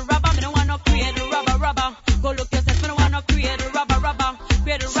 Create a rubber, me don't wanna create a rubber. Go look yourself, me don't wanna create a rubber.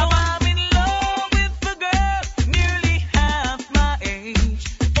 Create a rubber. So I'm in love with the girl nearly half my age.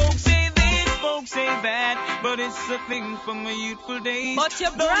 Folks say this, folks say that, but it's a thing from my youthful days. But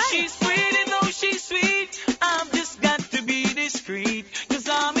you're bright. Though she's pretty, though she's sweet, I've just got to be discreet. Cause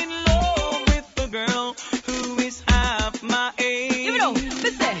I'm in love with the girl who is half my age. Give it up,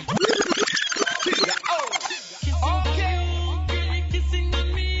 listen.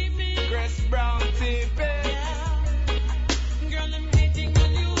 Chris Brown TV. Girl, I'm hating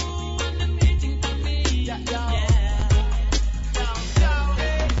on you, and I'm hating on me. Yeah.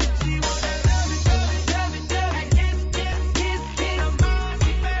 She wanna love it. I kiss it. I'm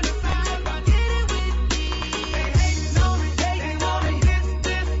bossy, man, but get it with me. They hating on me, kiss.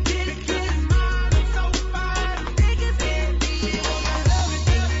 Mine, I'm so fine, think it's in me. She wanna love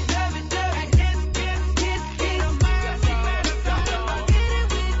it.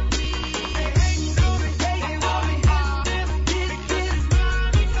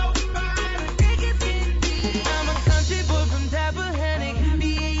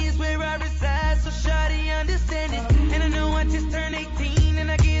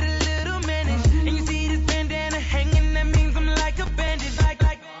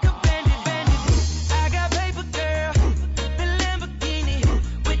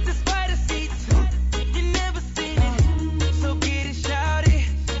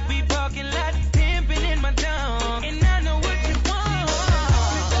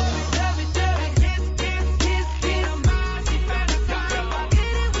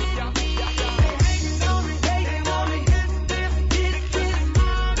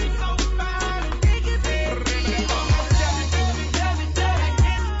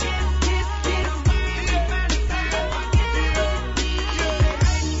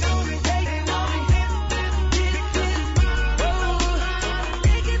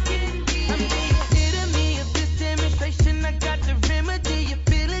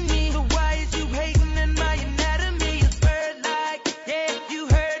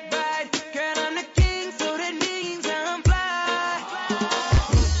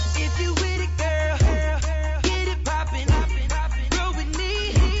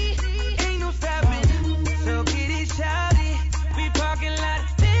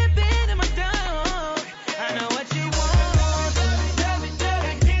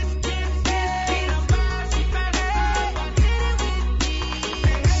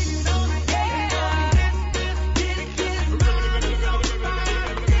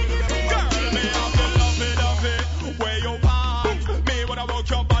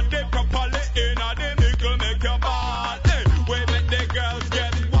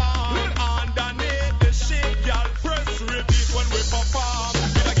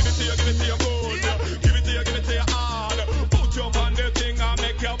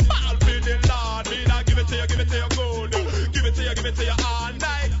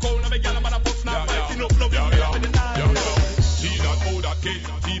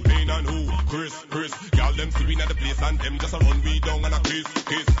 T-Pain and who? Chris. Girl them see we at the place and them just a run we down and a kiss.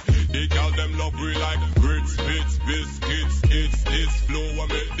 The girl them love we like grits, bits, biscuits. It's this flow I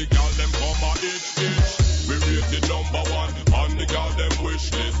make the girl them come a itch. We rated number 1 on the girl them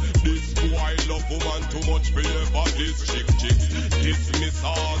wish list. This boy love woman too much for ever this chicks. Dismiss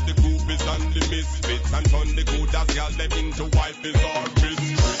all the groupies and the misfits and turn the good as girl them into wifeys or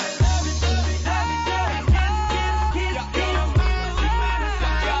mistress.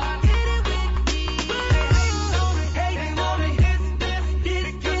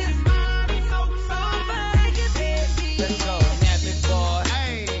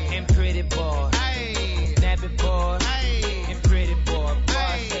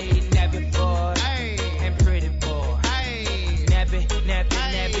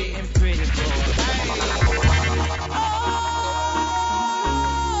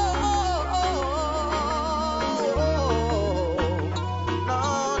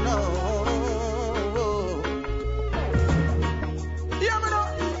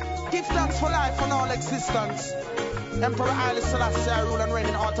 Existence. Emperor Haile Selassie rule and reign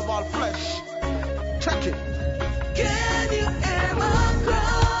in heart of all flesh. Check it. Can you hear my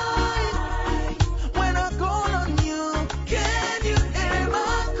cry when I call on you? Can you hear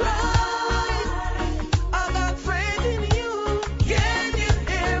my cry? I got faith in you. Can you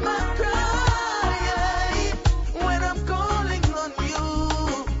hear my cry when I'm calling on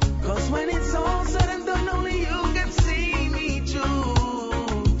you? 'Cause when it's all said and done, only you can see me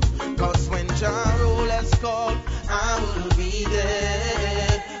through. 'Cause when Jah call, I will be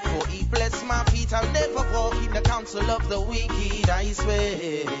there. For he bless my feet, I'll never walk in the counsel of the wicked, I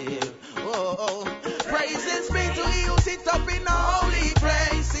swear. Oh, praises be to he who sits up in the holy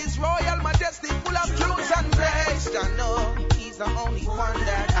place. His royal majesty full of truth and grace. I know he's the only one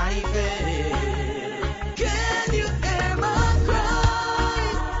that I fear. Can you hear my cry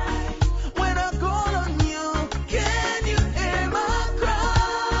when I call on you? Can you hear my cry?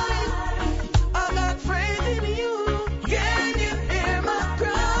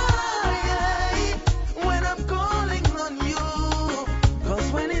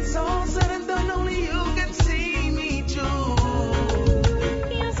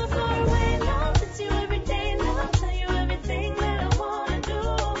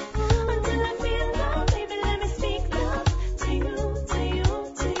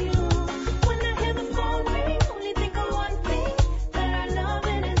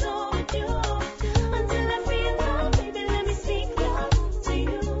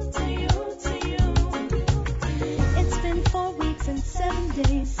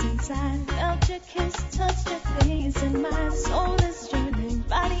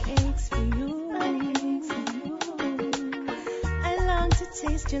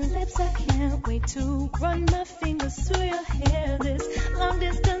 Your lips, I can't wait to run my fingers through your hair. This long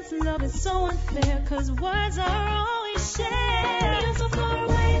distance love is so unfair, 'cause words are all we share. You're so far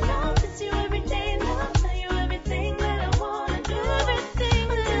away, love, it's you every day, love. Tell you everything that I wanna do, everything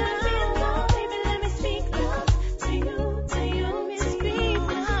that I feel, love. Baby, let me speak love to you, speak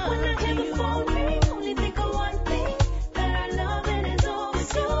love. When I hear the phone ring, only think of one thing, that our loving is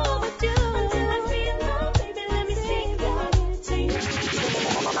overdue. Until I feel love, baby, let me speak love to you.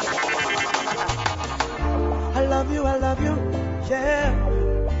 I love you, yeah.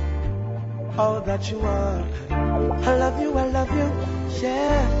 All that you are. I love you,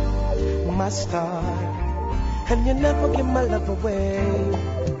 yeah. My star. And you never give my love away.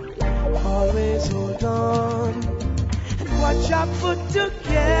 Always hold on. And watch our foot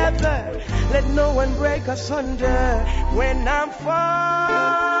together. Let no one break us under. When I'm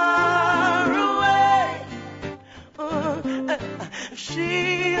far away,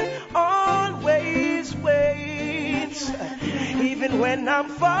 she always waits. Even when I'm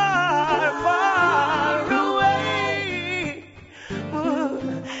far, far away,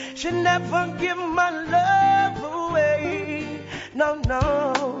 she never give my love away. No.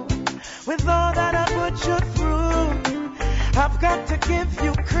 With all that I put you through, I've got to give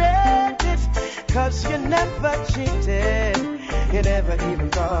you credit, 'cause you never cheated. You never even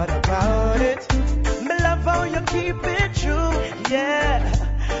thought about it. Me love how you keep it true, yeah.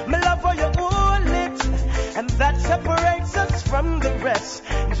 Me love how you hold it, and that separates us from the rest.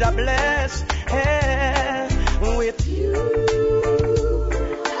 God bless, yeah. With you,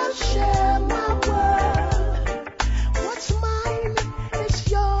 I'll share my world. What's mine is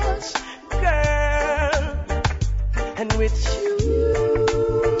yours, girl. And with you,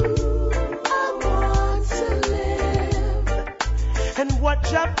 I want to live. And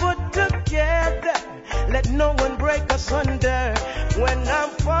what I put together, let no one break us under. When I'm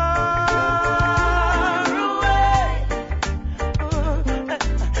far away,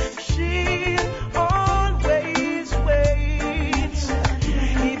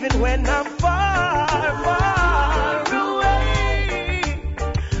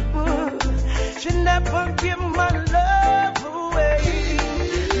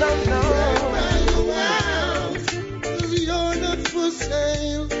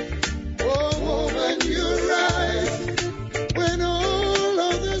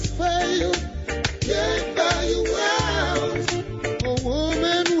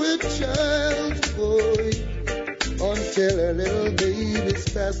 child, boy. Until her little baby's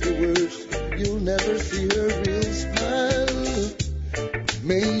past the worst, you'll never see her real smile.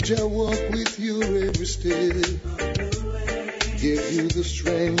 May Jah walk with you every step, give you the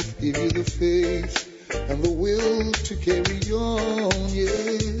strength, give you the faith, and the will to carry on,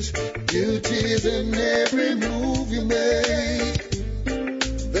 yes. Beauty is in every move you make.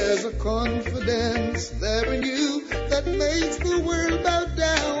 There's a confidence there in you that makes the world bow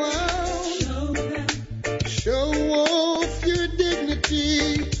down. Show off your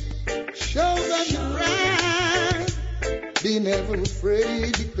dignity, show them your pride. Be never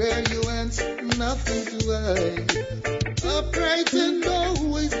afraid, declare you answer, nothing to hide. Upright and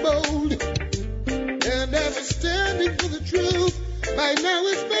always bold, and ever standing for the truth. By now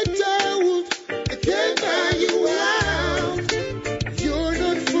it's been told, I can't buy you out. You're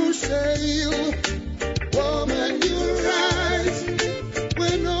not for sale, woman, you're right.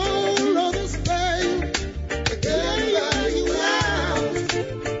 When all others fail, I can't buy you out.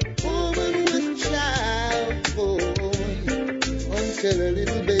 Woman with child, boy, until her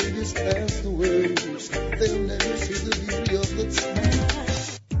little babies pass the worst, they'll never see the beauty of the child.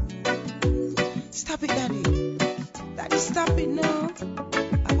 Stop it, Daddy. Daddy, stop it now.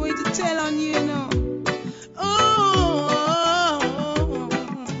 I'm going to tell on you now. Oh,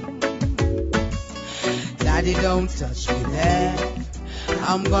 Daddy, don't touch me there.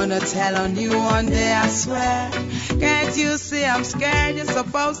 I'm gonna tell on you one day, I swear. Can't you see I'm scared? You're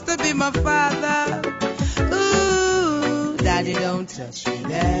supposed to be my father. Ooh, Daddy, don't touch me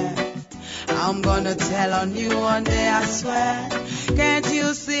there. I'm gonna tell on you one day, I swear. Can't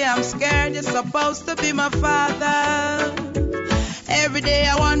you see I'm scared? You're supposed to be my father. Every day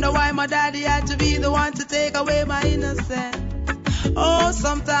I wonder why my daddy had to be the one to take away my innocence. Oh,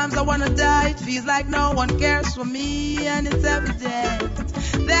 sometimes I wanna die. It feels like no one cares for me, and it's evident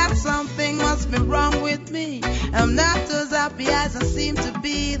that something must be wrong with me. I'm not as happy as I seem to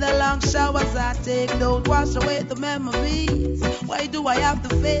be. The long showers I take don't wash away the memories. Why do I have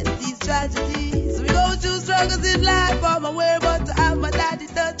to face these tragedies? We go through struggles in life, I'm aware, but to have my daddy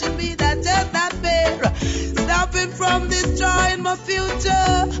touching me, that's just not fair. Stopping from destroying my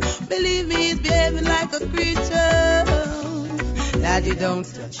future. Believe me, he's behaving like a creature. Daddy, don't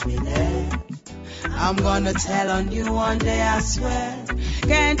touch me there. I'm gonna tell on you one day, I swear.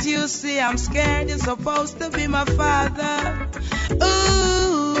 Can't you see I'm scared? You're supposed to be my father.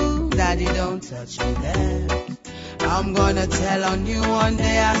 Ooh, Daddy, don't touch me there. I'm gonna tell on you one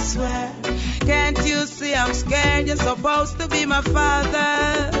day, I swear. Can't you see I'm scared? You're supposed to be my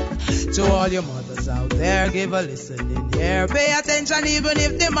father. To all your mothers out there, give a listening ear. Pay attention even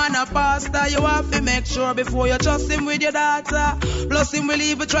if the man a pastor. You have to make sure before you trust him with your daughter. Plus him will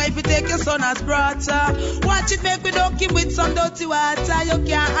even try to take your son as brother. Watch it, make me dunk him with some dirty water. You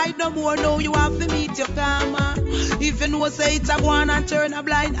can't hide no more now, you have to meet your karma. If you know say it's a go on and turn a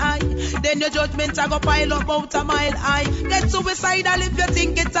blind eye, then your judgment a go pile up out a mile high. Get suicidal if you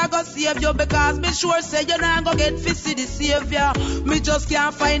think it's a go save you, because me sure say you're not gonna get fishy the savior. Me just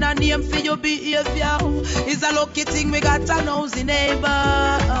can't find a name for your behavior. It's a lucky thing we got a nosy neighbor.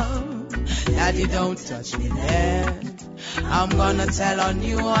 Daddy, don't touch me there. I'm gonna tell on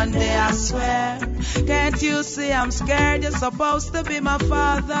you one day, I swear. Can't you see I'm scared? You're supposed to be my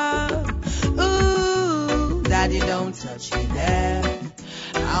father. Ooh, Daddy, don't touch me there.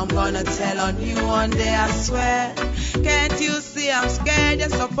 I'm gonna tell on you one day, I swear. Can't you see I'm scared? You're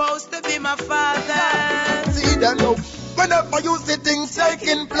supposed to be my father. See that look. Whenever you see things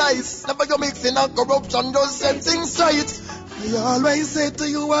taking place, never you mixing and corruption, just set things straight. I always say to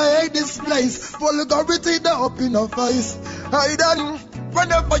you, I hate this place. Vulgarity the up in our face. I done.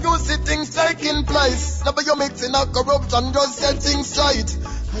 Whenever you see things taking place, never you mixing and corruption, just set things straight.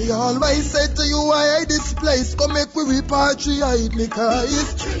 I always say to you, I hate this place. Come make we repatriate me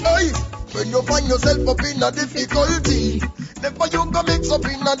guys. Hey, when you find yourself up in a difficulty, never you go mix up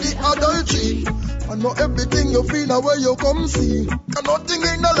in a the adultery. I know everything you feel now where you come see. And nothing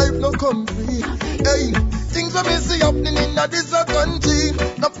in the life no come free. Hey, things we see happening in this country.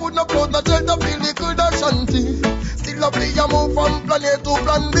 No food, no clothes, no shelter, feel the good shanty. Still a play a move from planet to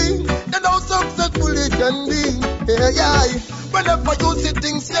plan B. Then how successful it can be. Hey, yeah. Whenever you see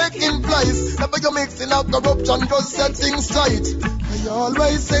things taking place, never you mixing up corruption, just set things straight. I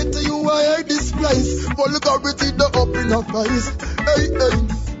always say to you, I hate this place. Vulgarity the up in our face. Hey, hey.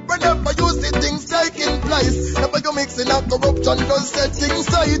 Whenever you see things taking place, never you mixing up corruption, just set things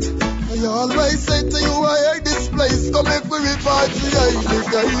straight. I always say to you, I hate this place. Come make we repatriate the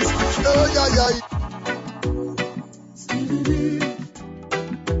guys. Oh, yeah, yeah.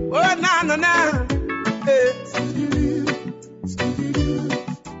 Oh, na, na, na. Hey.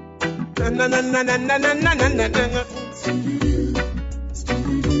 na na na na na na na na na.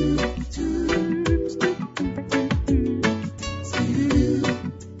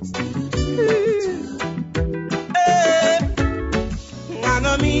 I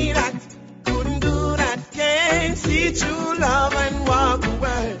know me that couldn't do that, can't see true love and walk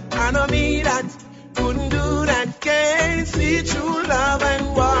away. I know me that couldn't do that, can't see true love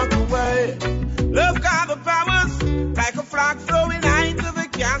and walk away. Love got the powers like a flag flowing into the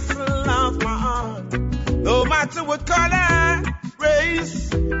castle of my heart. No matter what color,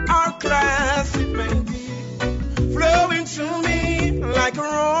 race, or class it may be, flowing through me like a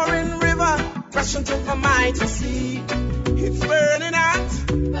roaring river, rushing to the mighty sea. It's burning hot,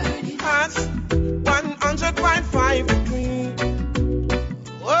 100.5 degrees.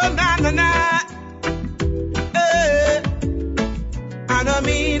 Oh na na na, I know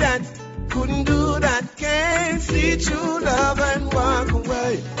me that couldn't do that, can't see true love and walk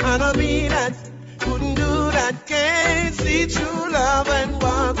away. I know me that couldn't do that, can't see true love and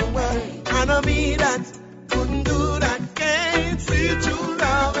walk away. I know me that couldn't do that, can't see true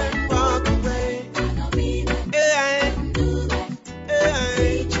love and walk away. I know me that couldn't do that,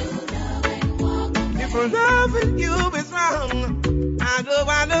 see true love and walk away. If loving you is wrong, I don't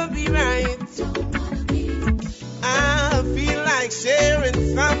wanna be right. I feel like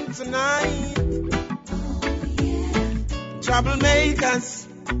sharing some tonight. Troublemakers,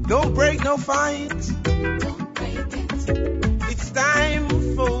 don't break no fight. It's time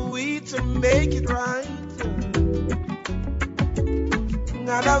for we to make it right.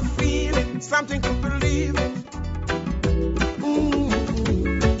 Got a feeling, something to believe in.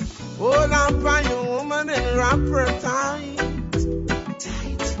 Hold on by your woman and wrap her tight.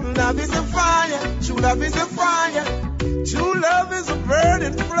 Love is a fire, true love is a fire, true love is a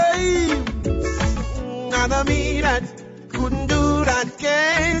burning flame. I know me that couldn't do that,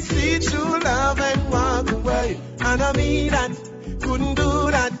 can't see true love and walk away. I know me that couldn't do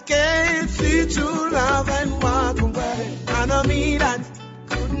that, can't see true love and walk away. I know me that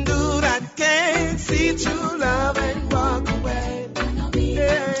couldn't do that, can't see true love and walk away. I know me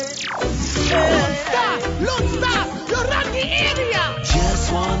that. Lonestar, you run the area.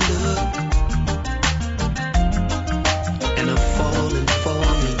 Just one look, and I'm falling for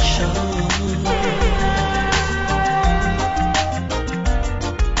your charm.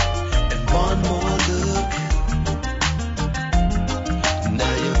 And one more look,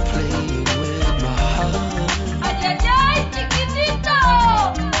 now you're playing with my heart.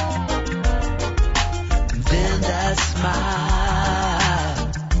 And then that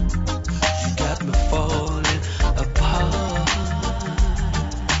smile, you got me falling apart.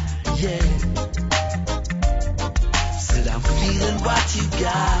 Yeah, said I'm feeling what you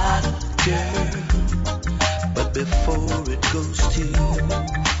got, girl, but before it goes too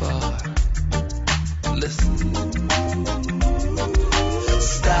far, listen,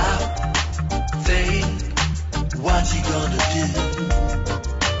 stop, think, what you gonna do,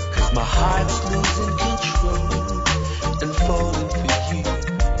 'cause my heart's losing control and falling for you.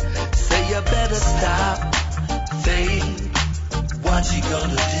 Say you better stop, think, what you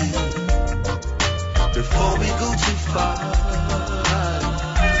gonna do before we go too far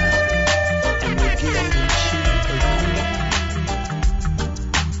and we're getting too alone.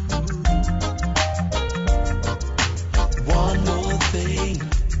 One more thing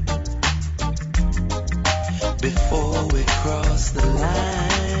before we cross the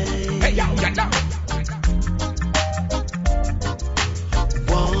line. Hey, yo, yo, yo.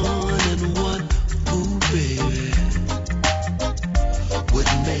 One and one, ooh baby,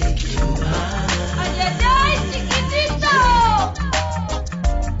 would make you mine.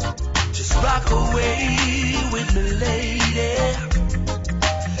 Just rock away with me, lady.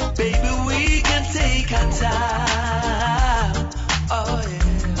 Baby, we can take our time. Oh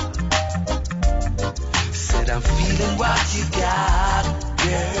yeah. Said I'm feeling what you got,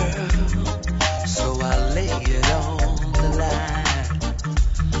 girl, so I lay it on the line.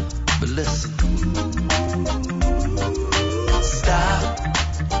 But listen, stop,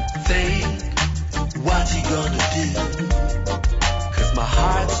 think, what you gonna do, 'cause my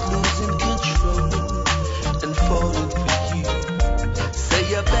heart's losing control and falling for you. Say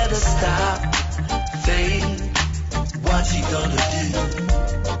you better stop, think, what you gonna do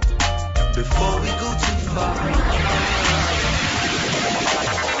before we go too far.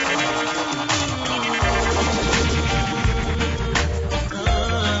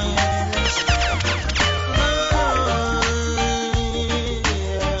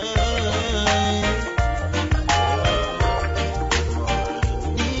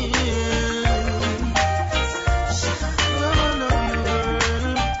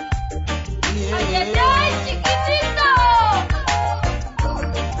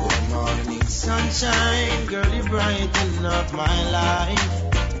 brighten up my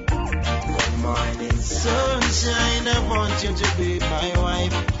life. Good morning, sunshine, I want you to be my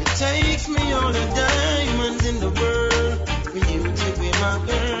wife. It takes me all the diamonds in the world for you to be my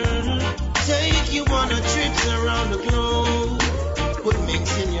girl. Take you on a trips around the globe. Put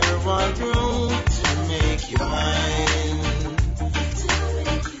mix in your wardrobe to make you mine.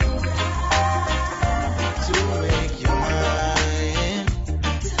 To make you mine.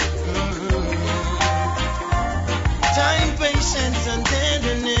 Time, patience, and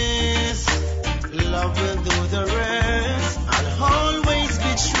tenderness. Love will do the rest. I'll always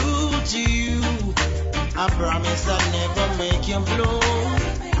be true to you. I promise I'll never make you blue.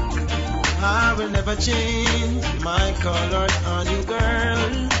 I will never change my color on you,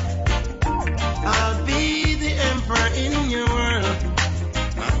 girl. I'll be the emperor in your world,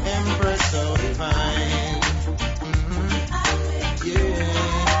 my empress so divine. Yeah.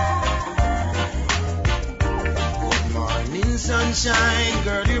 Good morning, sunshine,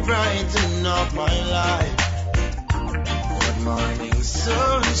 girl, you brighten up my life. Good morning,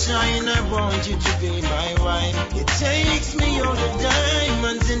 sunshine, I want you to be my wife. It takes me all the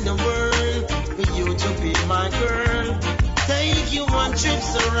diamonds in the world for you to be my girl. Take you on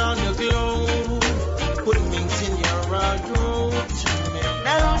trips around the globe. Put minks in your wardrobe.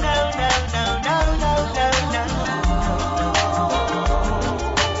 No, no, no, no, no, no, no, no.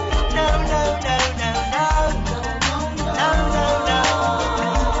 No, no, no, no, no. No, no, no.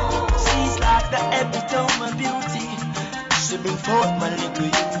 She's like the epitome of beauty. She bring forth my little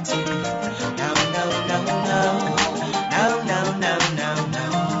Uni-T. No, no, no, no. No, no, no, no, no.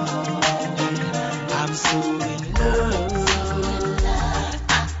 I'm so in love.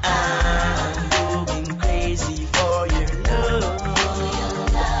 I'm going crazy for your love.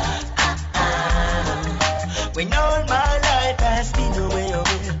 When all my life has been away,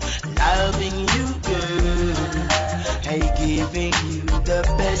 loving you, girl. Hey, giving you the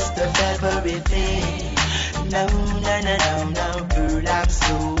best of everything. No, no, no, no, no, girl, I'm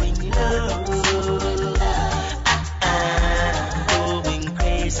so in love. Going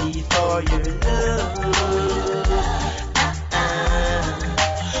crazy for your love.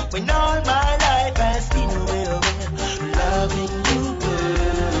 When all my life has been away, loving you,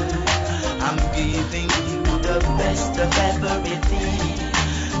 girl. I'm giving you the best of everything.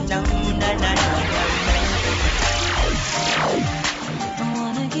 No, no, no, no, no, no. I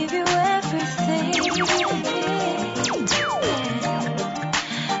wanna give you everything.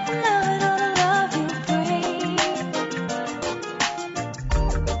 Love all the love you bring.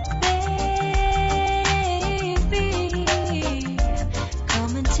 Baby,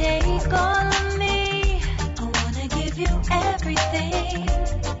 come and take all of me. I wanna give you everything.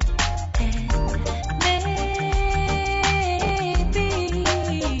 And maybe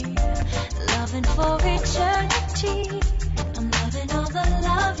loving for eternity. I'm loving all the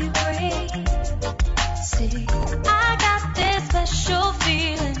love you bring. See, I got this special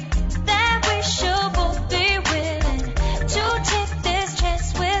feeling that we should both be willing to take this chance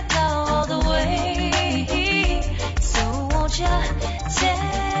with all the way. So won't you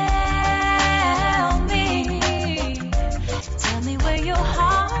tell me where your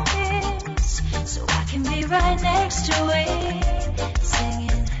heart is, so I can be right next to it,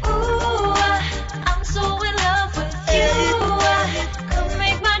 singing, ooh, I'm so in love with you. Come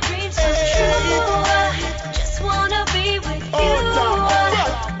make my dreams come true. Just wanna be with you.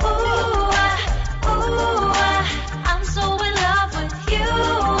 Ooh, I'm so in love with you.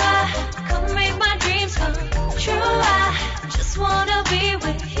 Come make my dreams come true. Just wanna be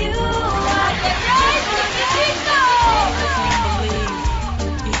with you. I can't believe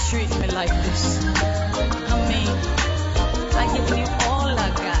you treat me like this. I mean, I give you all I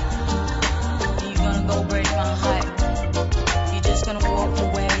got. You're gonna go break my heart. You're just gonna walk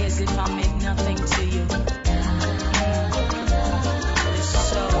away as if I meant nothing to you. It's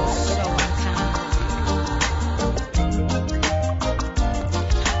so unkind.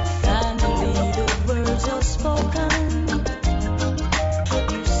 Finally, the words are spoken.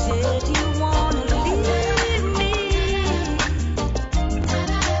 You said you wanna leave me.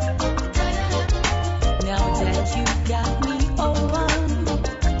 Now that you got me over,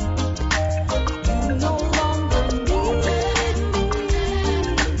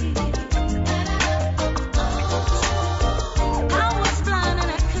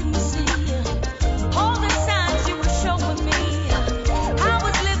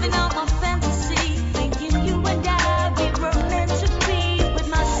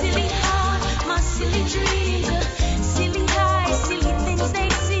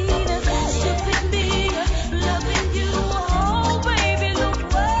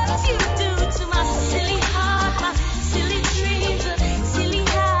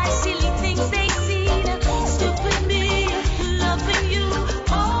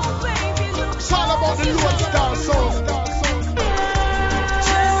 Lonestar Sound.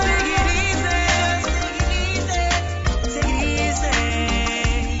 Just take it easy. Take it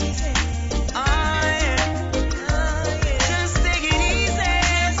easy. Just take it easy.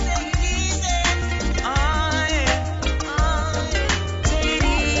 Take it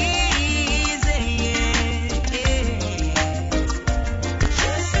easy.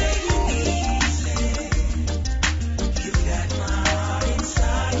 Just take it easy. You got my heart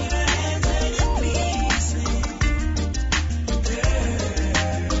inside your hands and it beats me.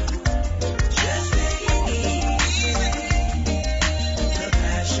 Just take it easy. The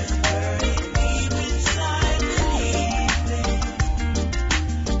passion burning deep inside, believe me.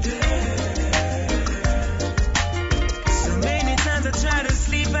 So many times I try to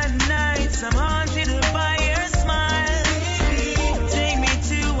sleep at night. I'm haunted by your smile. Take me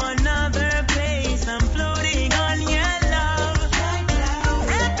to another place. I'm floating on your love.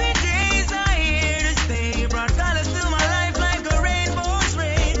 Happy days are here to stay. Brought colors to my life like a rainbow's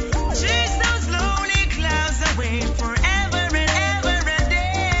rain. Chase those lonely clouds away forever and ever and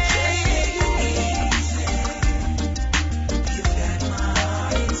day. You got my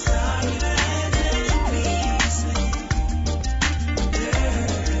heart inside your hands and it beats me.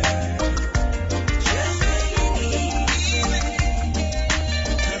 Just take it easy.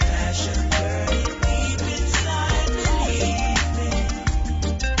 The passion burning deep inside, believe me.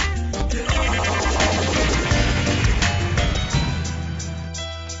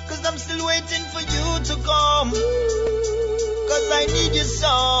 Cause I'm still waiting for you to come. Cause I need you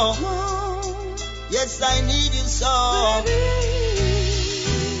so. Yes, I need you so.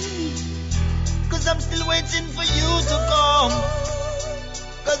 Cause I'm still waiting for you to come.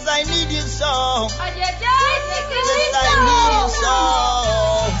 Cause I need you so. Yes, I need you so.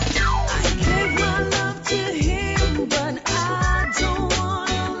 I gave my love to him, but I don't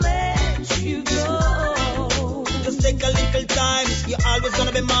wanna let you go. Just take a little time. You're always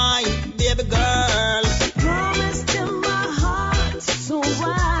gonna be mine, baby girl. Promised him my heart so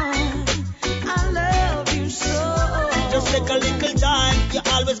wide. I love you so. Just take a little time. You're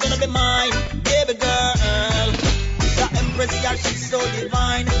always gonna be mine, baby girl. The Empress, yeah, she's so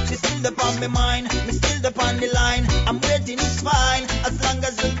divine. She's still upon my mind, me still upon the line. I'm waiting, it's fine, as long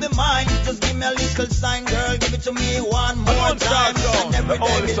as you'll be mine. Just give me a little sign, girl, give it to me one more time. And every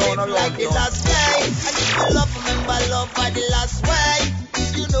day we live like the last day. And if you love, remember love by the last way.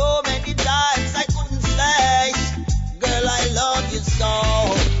 You know many times I couldn't say, girl, I love you so.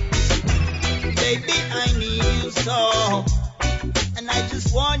 Baby, I need you so. And I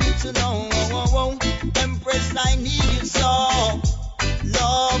just want you to know, Empress, I need you so.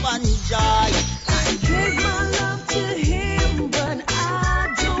 Love and joy. I gave my love to him, but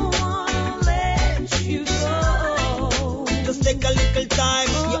I don't wanna let you go. Just take a little time,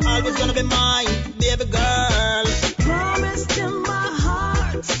 you're always gonna be mine, baby girl. Promised him my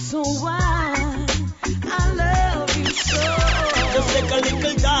heart so wide. I love you so. Just take a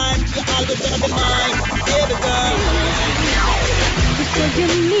little time, you're always gonna be mine, baby girl. You say you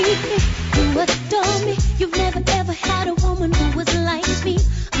need me, you adore me. You've never ever had a woman who was like me.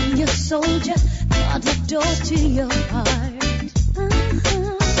 I'm your soldier, got a door to your heart.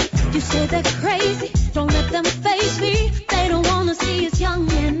 You say they're crazy, don't let them face me. They don't wanna see us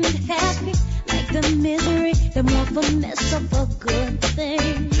young and happy. Like the misery, they want the mess of a good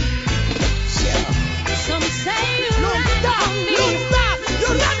thing. Sure. Some say you're right on me.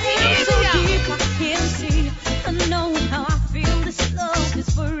 You're not so deep, I can't see. I know how I feel. This love is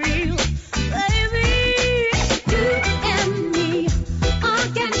for real, baby. You and me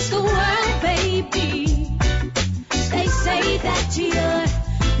against the world, baby. They say that you're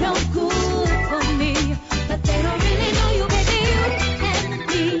no good for me, but they don't really know you, baby. You and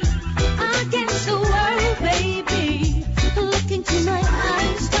me against the world, baby. Look into my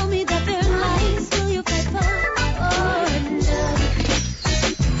eyes, tell me that they're lies. Will you fight for or no?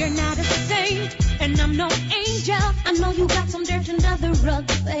 You're not a saint, and I'm no angel. I know you got some dirt under the rug,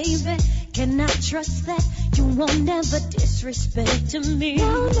 baby. Can I trust that you won't ever disrespect me?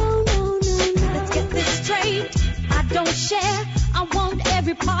 No. Let's get this straight. I don't share. I want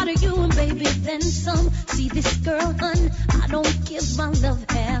every part of you, and baby, then some. See this girl, hun, I don't give my love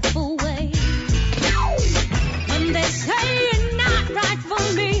half away. When they say you're not right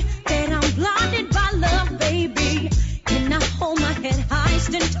for me, then I'm blinded by love, baby. Can I hold my head high,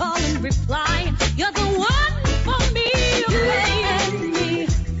 stand tall, and reply, you're the one for me, baby. And me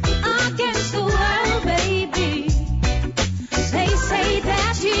against the world, baby. They say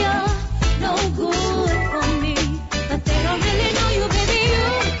that you're no good for me, but they don't really know you, baby. You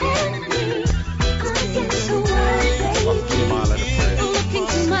and me against the world, baby. Look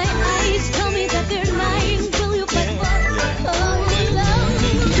into my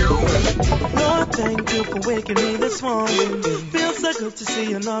waking me this morning. Feels so good to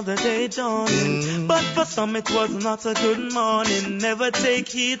see another day dawning. But for some it was not a good morning. Never take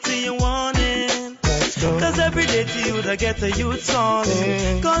heed to your warning. Cause every day to you they get a youth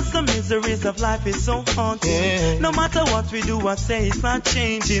calling. Cause the miseries of life is so haunting. No matter what we do or say it's not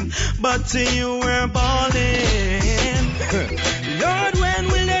changing. But to you we're balling. Lord, when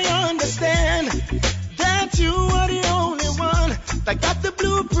will they understand that you are the only one that got the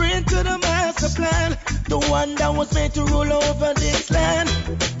blueprint to the master plan, the one that was made to rule over this land?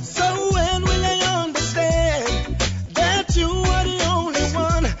 So when will they understand that you are the only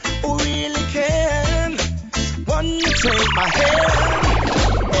one who really can? One to take my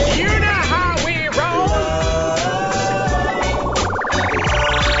hand. You know how we roll.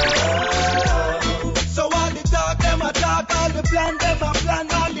 So all the talk, them a talk, all the plan, them a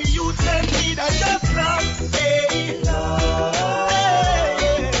plan, all the youth them need a just love. Hey, love.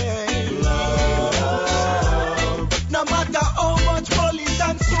 Hey, love. No matter how much police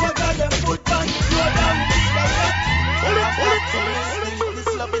and soldier them put on the road and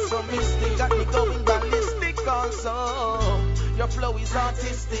this love is so mystic, got me going ballistic also. Your flow is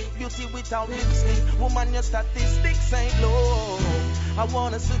artistic, beauty without lipstick. Woman, your statistics ain't low. I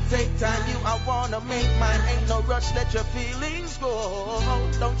want us to take time, I wanna make mine. Ain't no rush, let your feelings go.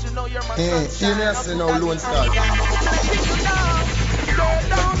 Don't you know you're my sunshine? Yes, you know, Lonestar. Girl,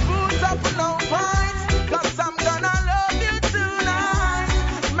 don't put up no fights, cause I'm gonna love you tonight.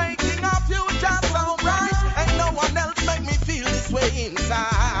 Making our future so bright. Ain't no one else make me feel this way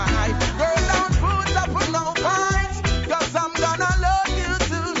inside. Girl, don't put up no fights, cause I'm gonna love you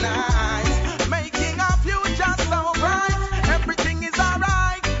tonight. Making our future so bright. Everything is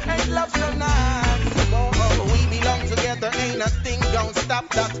alright. Ain't love so nice. Oh, we belong together. Ain't nothing gonna stop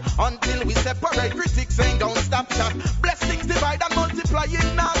that. Until we separate, critics ain't gonna stop that. Blessings divide and multiply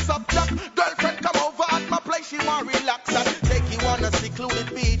it now subtract. Girlfriend come over at my place, she want relax at. Take you on a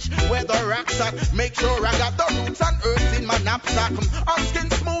secluded beach where the rocks at. Make sure I got the roots and earth in my knapsack. Our skin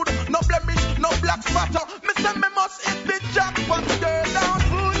smooth, no blemish, no black spot. Me say me must hit the jackpot. Girl, don't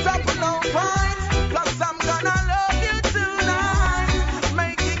put up no fights, cause I'm gonna love you tonight.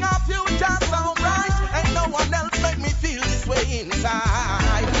 Making our future so bright. Ain't no one else make me feel this way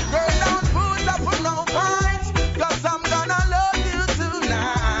inside. Girl, don't put up no fights, cause I'm gonna love you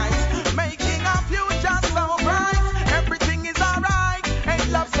tonight. Making our future so bright. Everything is alright. Ain't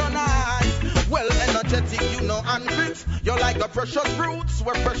love so nice. Well, energetic, you know, and fit. You're like a precious fruits,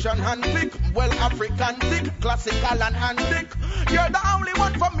 we're fresh and hand-picked. Well, African thick, classical and antique. You're the only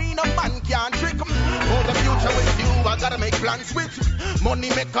one for me, no man can trick. For the future with you, I gotta make plans with. Money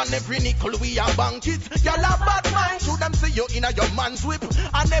make on every nickel, we are bank it. Y'all have bad mind, should them see you in a your man's whip.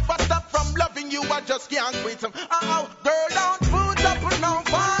 I never stop from loving you, I just can't quit. Oh, girl, don't put up no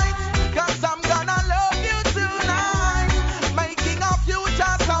fight, cause I'm gonna love you tonight. Making our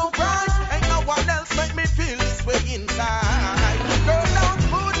future so bright. Ain't no one else make me feel this way inside. Girl, don't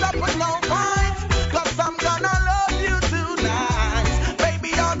put up no fight, cause I'm gonna love you tonight. Baby,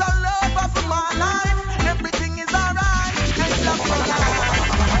 you're the love of my life. Everything is alright. Ain't love for life.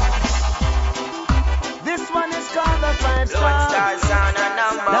 This one is called the 5-star. Lonestar Sound and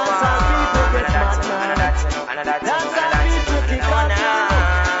number one. That's how people get mad now. That's how people kick out now.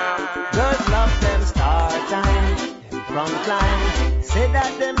 Girls love them star time, them front line. Say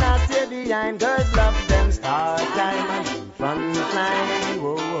that them not stay behind. Girls love them star time and them front line.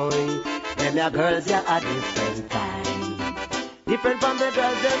 Whoa, them your girls, yeah, a different kind. Different from the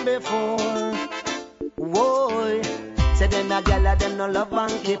girls them before. Whoa, say them a gyal, them no love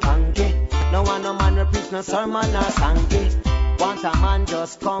banky panky. No one no man repeat no sermon or sanky. Want a man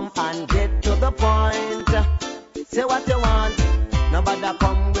just come and get to the point. Say what you want. Nobody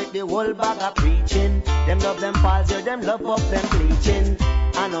come with the whole bag of preaching. Them love them pals, yeah, them love up them bleaching.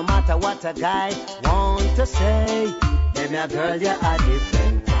 And no matter what a guy want to say, them your girl, yeah, a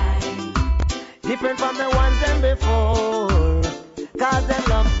different kind. Different from the ones them before. Cause them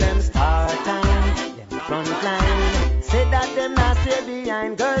love them star time, them front line. Say that them not stay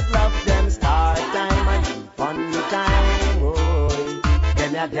behind. Girls love them star time and them fun time. Boy,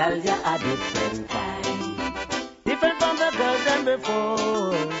 them your girl, yeah, a different kind. Different from the girls them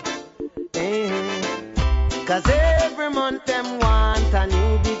before. Cause every month them want a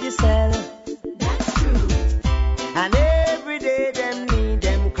new digicel. That's true. And every day them need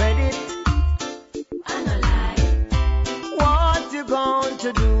them credit. I no lie. What you going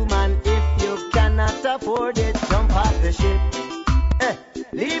to do, man, if you cannot afford it? Jump off the ship.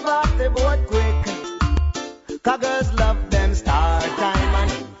 Leave off the boat quick. Cause girls love them star time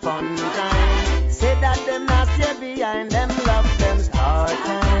and fun time. Say that them not stay behind. Them love them star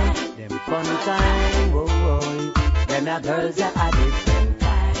time, them fun time. Whoa. Them a girls that are different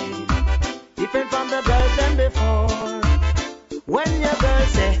kind, different from the girls them before. When your girl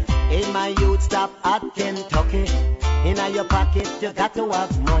say, hey my youth, stop at Kentucky. Inna your pocket you got to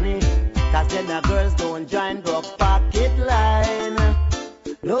have money, cause then the girls don't join broke pocket line.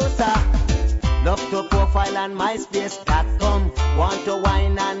 No sir, love to profile on MySpace.com. Want to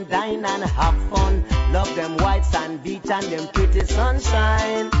wine and dine and have fun. Love them white sand beach and them pretty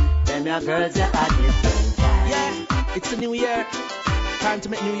sunshine. Them your girls you are different kind. Yeah, it's a new year, time to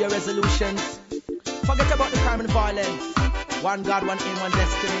make new year resolutions. Forget about the crime and violence. One God, one aim, one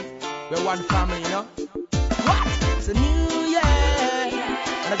destiny. We're one family, you know. What? It's a new year,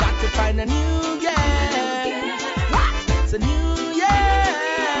 and I got to find a new year. What? It's a new year,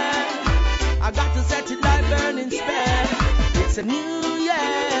 I got to set it like burning spare. It's a new year,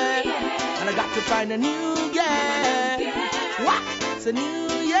 and I got to find a new year. What? It's a new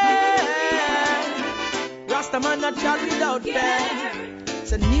year, Rasta man not shall without fear.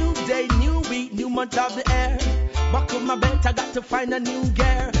 It's a new day, new week, new month of the air. Buckle my belt, I got to find a new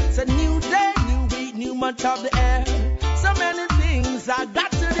gear. It's a new day, new week, new month of the air. So many things I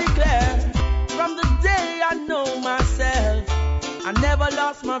got to declare. From the day I know myself, I never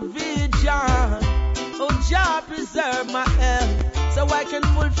lost my vision. Oh, Jah preserve my health, so I can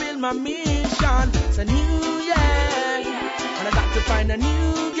fulfill my mission. It's a new year, and I got to find a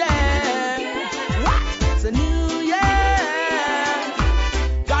new year. What? It's a new year,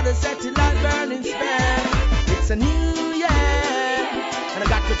 gotta set it like burning spare. It's a new year, and I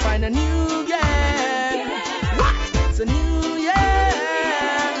got to find a new year. What? It's a new year,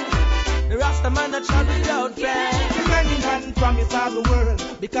 the Rasta man that shall without fear. Many men promise all the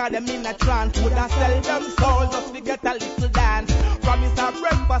world, because them in a trance would have sell them soul just to get a little dance. Promise a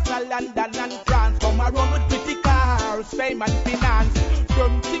breakfast a London and France, come around with pretty cars, fame and finance.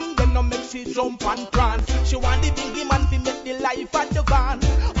 Them thing they no make she jump and prance. She want the biggie man to make the life advance.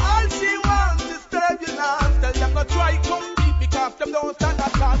 All she wants is turbulence. Tell them no try compete because them don't stand a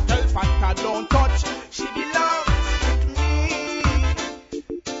chance. Tell Fanta don't touch, she belongs to me.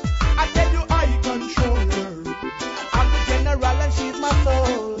 I tell you I control her. I'm the general and she's my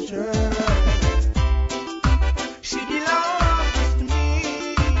soldier. She belongs to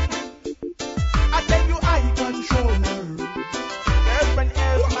me. I tell you I control her. Girlfriend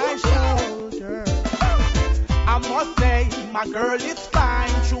is my shoulder. I must say my girl is fine.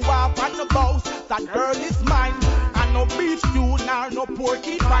 She walk on the boss, that girl is mine. And no beach tune nor no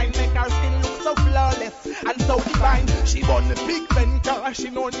porcupine make her skin look so flawless and so divine. She born the big Ben cause she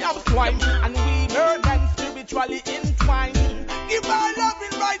know yam swine, and we learn and spiritually entwined. Give her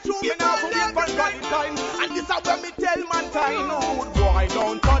loving right to me now for one Valentine, and this is when me tell mankind, no boy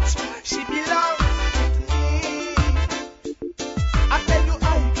don't touch, she belongs to me. I tell you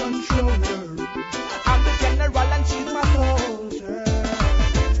I control her. I'm the general and she's my soldier.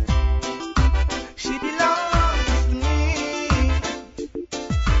 She belongs to me.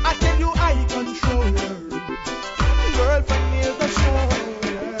 I tell you I control her. Girlfriend is the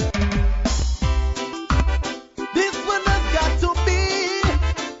shoulder. This one has got to be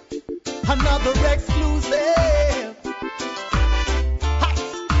another exclusive. Hot.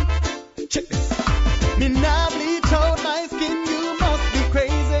 Check this. Me now bleach out my skin, you must be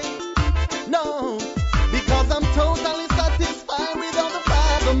crazy. No, because I'm totally satisfied with how the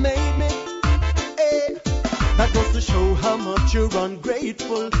Father made me. Hey, that goes to show how much you're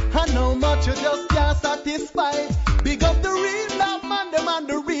ungrateful and how much you just can't satisfy. Big up the real black man, them and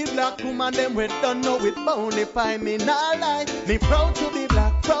the real black woman, them we don't know it bonify. Me not lie, me proud to be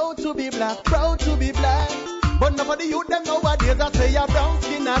black, proud to be black, proud to be black. But nobody you them nowadays I say a brown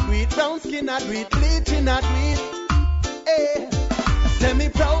skin I do it, brown skin I do it, bleaching I do it. Hey, say me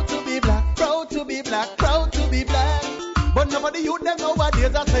proud to be black, proud to be black, proud to be black. But nobody you them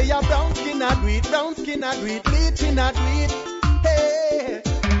nowadays I say a brown skin I do it, brown skin I do it, bleaching I do it. Hey,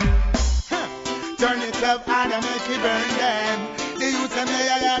 turn it up and I make it burn them. The youth and they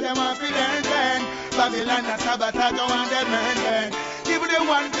them want to learn them. Babylon and Sabbath go and they burn them. Give the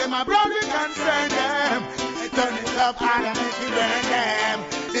ones them a brown we concern them. Turn it up and I make it burn them.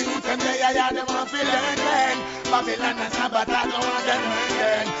 The youth and they them want to learn them. Babylon and Sabbath go and they burn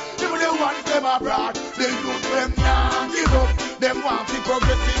them. Give the ones them a broad. The youth them not give up. Them want to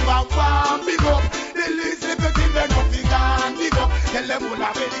progressive and want big up. The least little thing they don't think and big up. Tell them all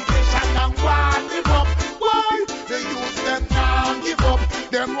have education and want give up. Why? The youth them not give up.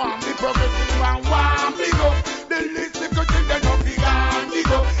 Them want the progressive and want big up. The least little thing they don't think and big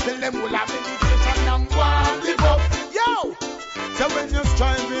up. Tell them all have education and want give up. Yo! So when you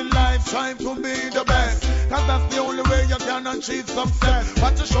strive in life, strive to be the best. cause that's the only way you can achieve success.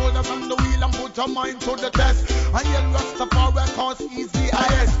 Put your shoulder from the wheel and put your mind to the test. And yell Rastafari cause easy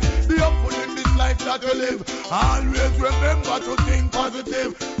IS. Be upful in this life that you live. Always remember to think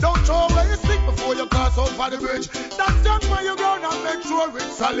positive. Don't throw away your stick before you cross over the bridge. That's just why you ground and make sure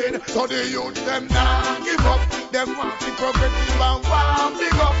it's solid. So the youth them now give up. Them want to progressive and want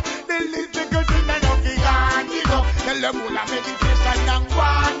big up. The little good thing they don't can't give up. Tell them all a meditation and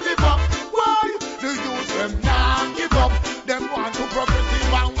want live up. Why? The youth them now give up. Them want to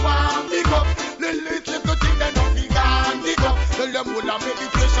progressive and want big up. The little good thing they don't can't dig up. Tell them all a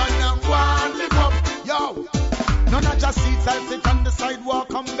meditation and want live up. Yo. None of just seats, I'll sit on the sidewalk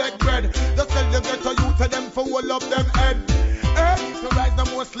and beg bread. Just tell the ghetto youth to them for all of them head. If you rise no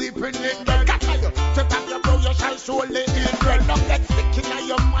more sleeping in bed. Catch you, check out your bro, you shall surely eat bread. Don't get sick in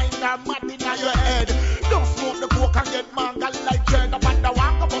your mind or mad in your head. Don't smoke the coke and get mangled like dread. Up and the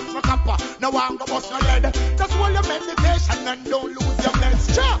one go bust no copper, no one go bust no lead. Just hold your meditation and don't lose your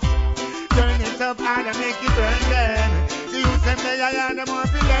meds. Chop! Turn it up hard and make it burn then. The youth them they are them want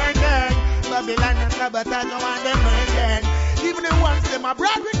to learn then. Babylon and sabotage no want them burn then. Even the ones them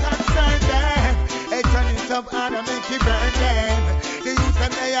abroad we concern them. Hey, turn it up hard and make it burn them. The youth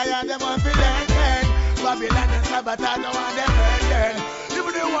them they are them want to learn then. Babylon and sabotage no want them burn then.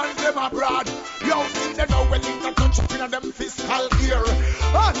 Even the ones them abroad, you see they know when it's a touch up in them fiscal ear.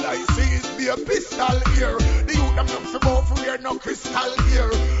 All I see is be a pistol here. The youth them look for more for here, no crystal here.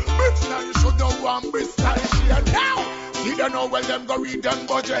 Brixton should know one Bristol share now. See they know when them go read them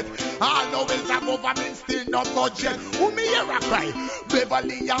budget. All know is a government still no budget. Who me hear a cry?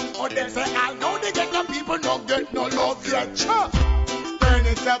 Beverly and Odette say all know they get the people no get no love yet. Turn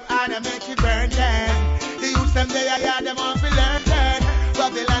it up and make it burn then. The youth them they are them want to learn then.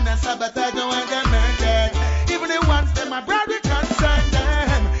 Babylon and sabotage no want them learn then. Even the ones them abroad we concern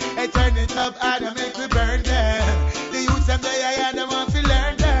them. Hey, turn it up and make it burn then. The youth them they are them want to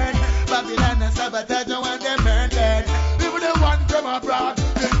learn then. Babylon and sabotage no want them learn then. Even the ones them abroad,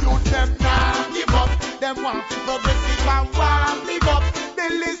 the youth them now give up. Them want to progressive and want big up. The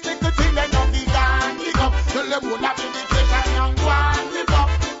least little thing they don't be gone big up. Tell them all have meditation and want live up.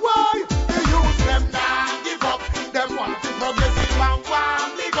 Why? The youth them now give up. Them want to progressive and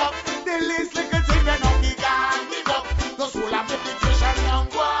want big up. The least little thing they don't be gone big up. Those who have meditation and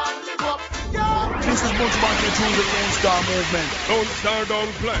want live up. Yeah. This is Butch Banky through the Lone Star movement. Lone Star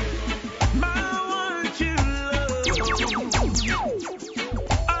don't play.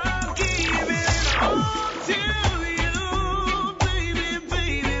 I'll give it all to you, baby,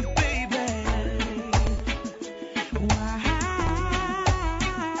 baby, baby. Why?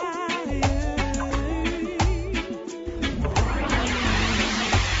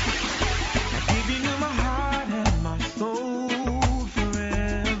 I've given you my heart and my soul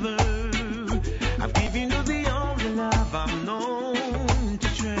forever. I've given you the only love I've known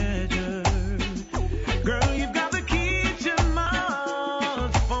to treasure. Girl, you've got the key to my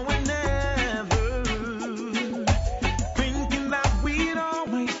heart for whenever. Thinking that we'd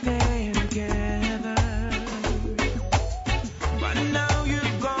always stay together. But now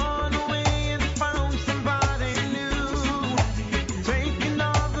you've gone away and found somebody new. Taking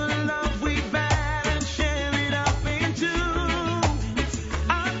all the love we've had and share it up in two.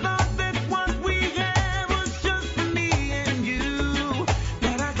 I thought that what we had was just for me and you.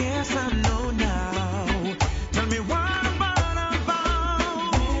 But I guess I know now. Tell me why about our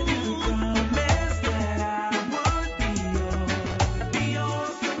vow? When you promised that I would be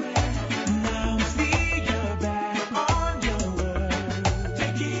yours forever. Now see you're back on your word.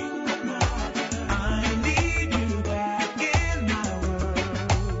 Taking another. I need you back in my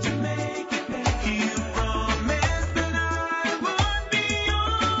world to make it better. You promised that I would be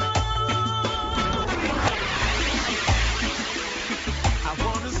yours. I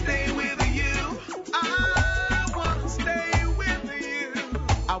wanna stay with you. I wanna stay with you.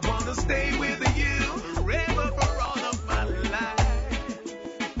 I wanna stay with you forever for all of my life.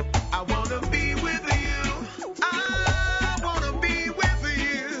 I wanna be with you. I wanna be with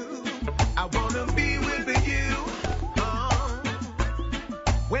you. I wanna be with you.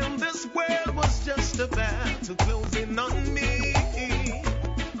 When this world was just about to close in on me,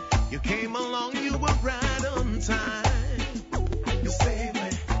 you came along, you were right on time. You saved me.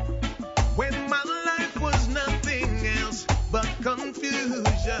 When my life was nothing else but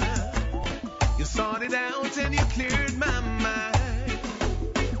confusion, you sorted out and you cleared my mind.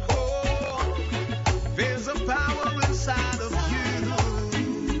 Oh, there's a power inside of you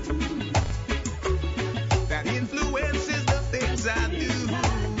that influences the things I do.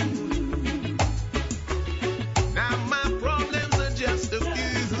 Now my problems are just a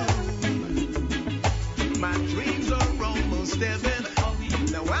few. My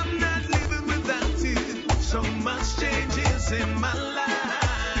in my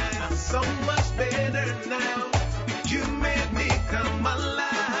life. I'm so much better now. You made me come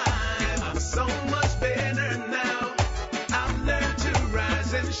alive. I'm so much better now. I've learned to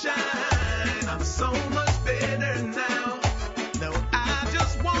rise and shine. I'm so much better now. No, I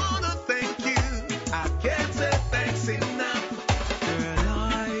just wanna thank you. I can't say thanks enough. Girl,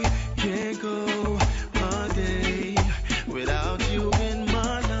 I can't go a day without you in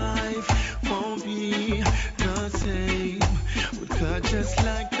my life. Won't be the same. Would cut just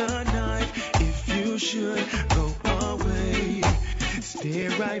like a knife if you should go away. Stay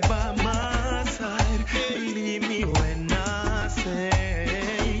right by my side. Believe me when I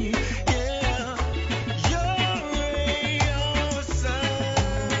say, yeah, your ray of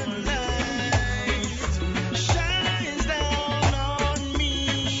sunlight shines down on me.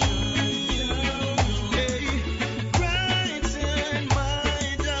 Hey, brighten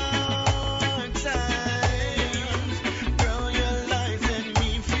my dark times. Girl, your light set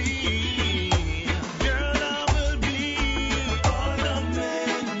me free. Girl, I will be all the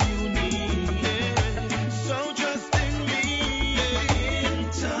man you need. So trust in me. In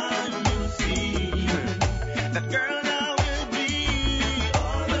time you'll see that girl, I will be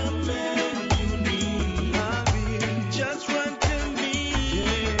all the man you need. I'll be just run to me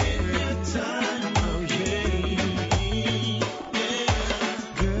in your time, oh yeah.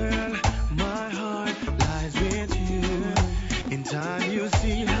 Girl, my heart lies with you. In time you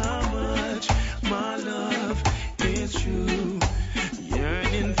see how much my love is true.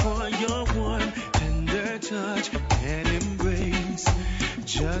 Yearning for your warm, tender touch and embrace.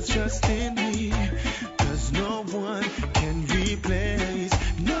 Just trust in me, 'cause no one can replace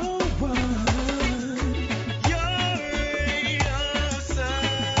no one. Your ray of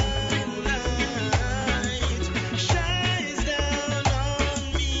sunlight shines down on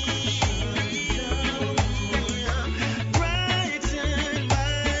me. Brighten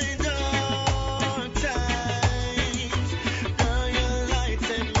my dark times. Girl, your light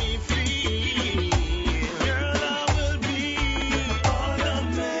set me free. Girl, I will be all the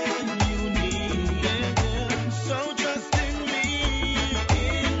man you need. So trust in me.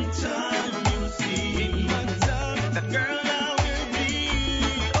 In time you see that girl, I will be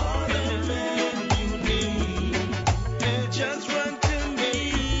all the man you need. Just run to me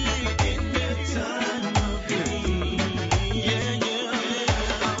in the time of need. Yeah,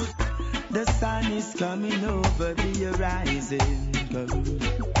 yeah. The sun is coming over the horizon, girl.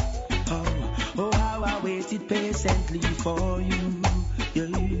 Oh, how I waited patiently for you. Yeah.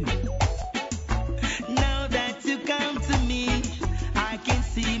 Now that you come to me, I can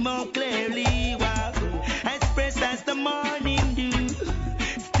see more clearly. Wow, as fresh as the morning dew,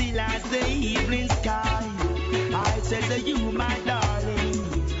 still as the evening sky. I treasure you, my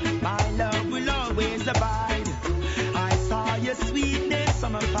darling. My love will always abide. I saw your sweetness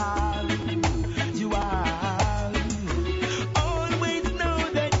from afar. You are. Always know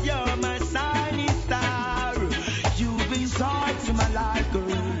that you're my shining star. You bring joy to my life,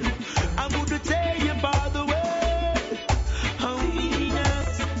 girl. I would tell you by the way. Oh,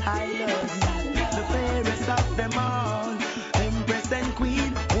 Venus, I love you, the fairest of them all. Empress and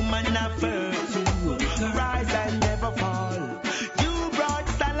queen, woman of virtue. Rise and never fall. You brought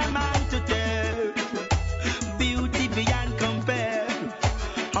Solomon to death. Beauty beyond compare.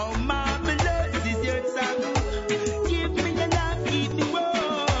 How marvelous is your tongue. Give me your love, keep me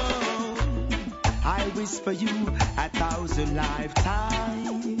warm. I wish for you 1,000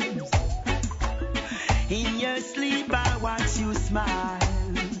 lifetimes. In your sleep I watch you smile.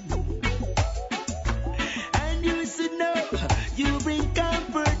 And you should know you bring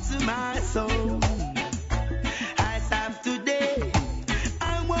comfort to my soul. As of today,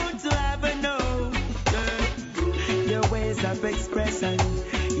 I want to have a know. Your ways of expression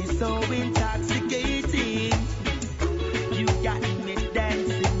is so intoxicating. You got me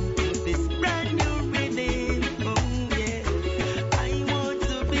dancing to this brand new rhythm. Oh yeah, I want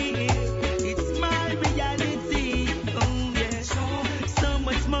to be here. It's my reality. Oh yeah, so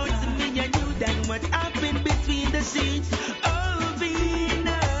much more to me and you than what happened between the sheets. Oh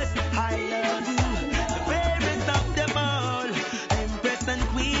Venus, I love you, the fairest of them all. Empress and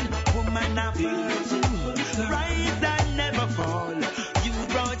queen, woman of virtue. Rise and never fall. You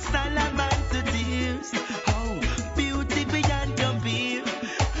brought Solomon to tears. Oh, beauty beyond compare.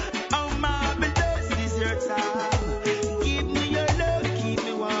 Oh, marvelous is your time. Give me your love, keep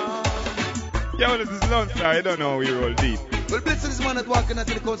me warm. Yo, this is Lonestar. I don't know how we roll deep. Well, blessed is the man that walking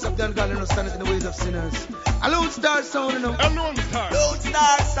into the courts of God, and standing in the ways of sinners. A Lonestar Sound, you know. A Lonestar.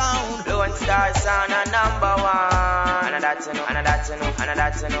 Lonestar Sound. Lonestar Sound a number one. And that's enough, and that's enough, and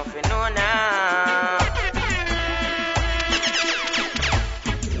that's enough, you know now.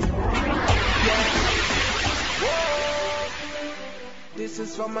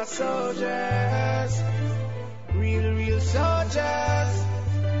 This is for my soldiers. Real soldiers.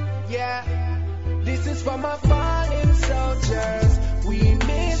 Yeah. This is for my fallen soldiers. We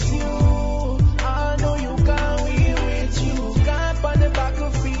miss you. I know you gone, we with you. Camp on the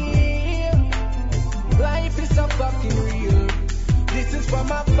battlefield. Life is so fucking real. This is for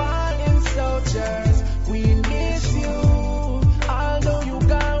my fallen soldiers. We miss you. I know you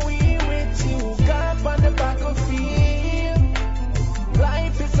gone, we with you. Camp on the battlefield.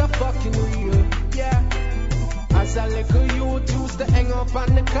 Life is so fucking real. Yeah. As a little youth used to hang up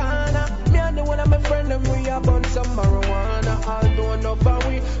on the corner. Me and the one of my friend and we a burn some marijuana. Although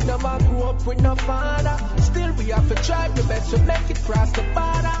nobody we never grew up with no father. Still we have to try the best to make it cross the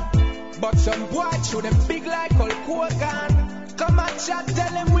border. But some boy show them big like Hulk Hogan. Come and chat,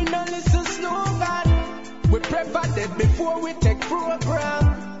 tell them we no listen slogan. We prefer dead before we take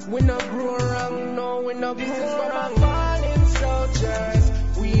program. We no grow wrong, no we no grow wrong. This is for our fallen soldiers.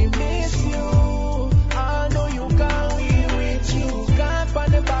 We miss you. I know you gone, we with you. Camp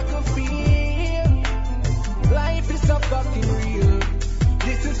on the battlefield. Life is so fucking real.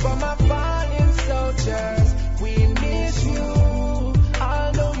 This is for my fallen soldiers. We miss you.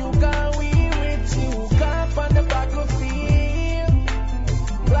 I know you gone, we with you. Camp on the battlefield.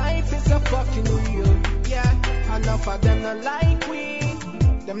 Life is so fucking real. Yeah, enough of them not like we.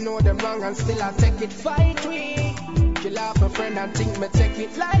 Them know them wrong and still I take it fight we. Kill off a friend and think me take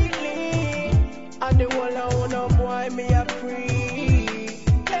it lightly. And the whole I wanna boy me a free.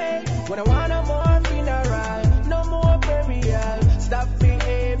 Hey, when I want no more funeral, no more burial. Stop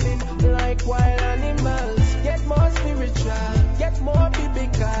behaving like wild animals. Get more spiritual, get more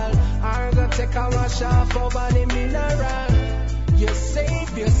biblical. I'm gonna take a wash off over the mineral. You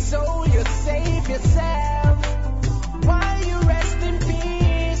save your soul, you save yourself. While you rest in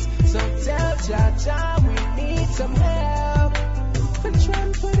peace, so tell Jah we need some help.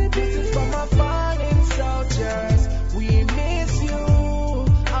 This is for my fallen soldiers. We miss you.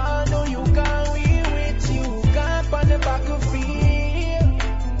 I know you gone, we with you. Camp on the battlefield.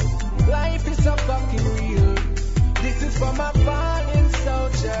 Life is so fucking real. This is for my fallen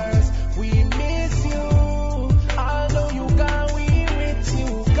soldiers. We miss you. I know you gone, we with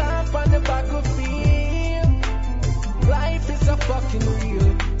you. Camp on the battlefield. Life is so fucking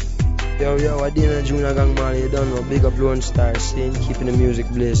real. Yo, I didn't Junior Gang man, you don't know. Big up Lonestar Sound, keeping the music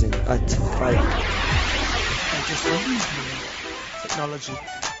blazing at 5. Technology.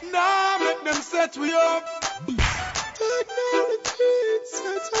 Nah, make them set we up. Technology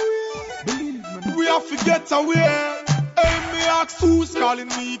set we up. We have to get away. Hey, me ask who's calling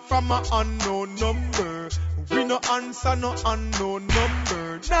me from an unknown number. We no answer no unknown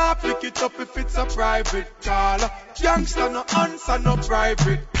number. Nah, pick it up if it's a private call. Youngster no answer no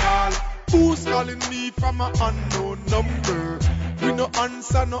private call. Who's calling me from an unknown number? We no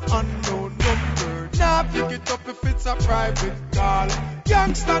answer no unknown number. Nah, pick it up if it's a private call.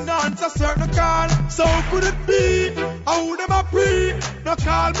 Youngster no answer certain call. So could it be? How them a pre? No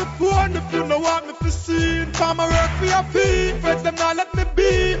call me phone if you no want me to see. For my work for your fee. Friends them not let me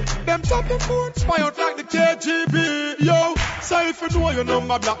be. Them top of phone spy out like the KGB. Yo, so if you know your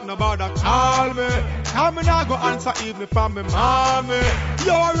number block, no bother call me. Call me now go answer even for me mommy.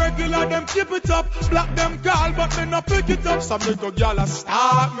 Yo, a regular them keep it up. Block them call but me no pick it up. Some little girl a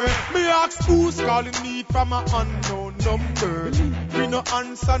start me. Me ask who's calling me from an unknown number. We no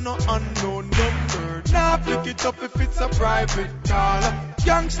answer no unknown number. Nah, pick it up if it's a private call.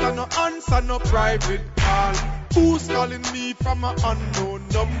 Youngster no answer no private call. Who's calling me from an unknown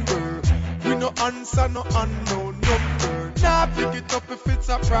number? We no answer no unknown number. Nah, pick it up if it's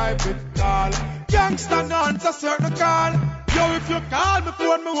a private call. Youngster no answer certain call. Yo, if you call me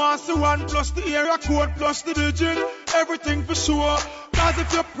phone, me want to 1 plus the area code plus the digit. Everything for sure. Cause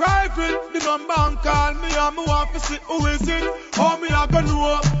if you're private, the number and call me and me want to see who is it. How me I gonna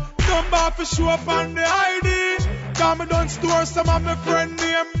know? Number for sure up on the ID. Cause me don't store some of my friend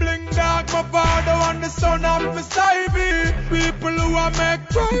name bling dog. My father and the son of my Ivy. People who I make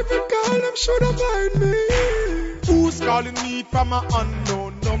private call them should have find me. Who's calling me from an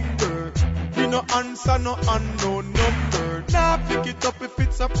unknown number? We no answer no unknown number. Nah, pick it up if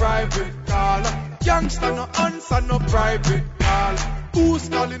it's a private call. Youngster no answer no private call. Who's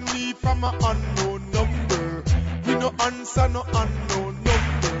calling me from an unknown number? We no answer no unknown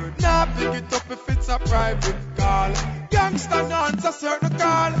number. Nah, pick it up if it's a private call. Youngster no answer certain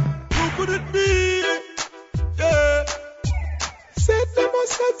call. Who could it be? Yeah. Set them a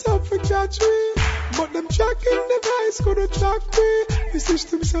set up for catch me. But them tracking device couldn't track we. The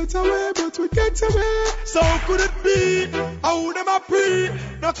system set away, but we get away. So how could it be? How them a pre?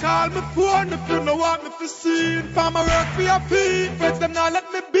 No call me phone if you know what me for see. Farmer work for your fee. Friends them not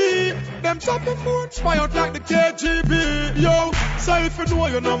let me be. Them top the phone spy out like the KGB. Yo, so if you know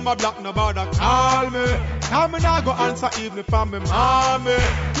your number block, no bother call me. Now me not go answer even if I'm me mommy.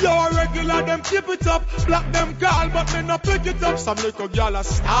 Yo, a regular them keep it up. Block them call, but me no pick it up. Some little girl a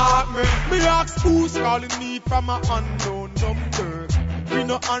start me. Me ask who's calling me from a unknown number. We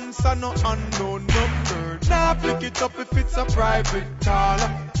no answer no unknown number. Nah, pick it up if it's a private call.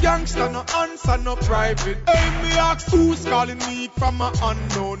 Youngster no answer no private. Hey, me ask who's calling me from a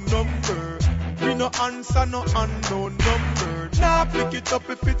unknown number. We no answer no unknown number. Nah, pick it up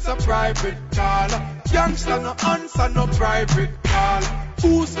if it's a private call. Youngster no answer no private call.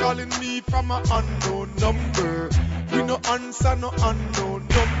 Who's calling me from a unknown number? We no answer no unknown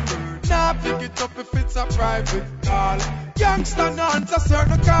number. Nah, pick it up if it's a private call. Youngster no answer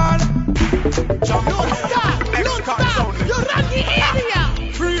certain call. Jump Lonestar, you run the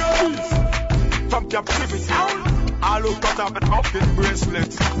area. Trios from captivity. All who cut off an outfit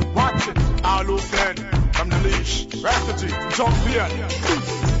bracelets. Watch it. All who fled from the leash. Refugee, jump here.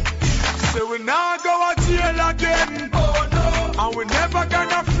 Say we now go to jail again. Oh no. And we never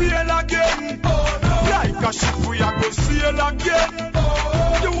gonna feel again. Oh no. Like a ship we are go sail again.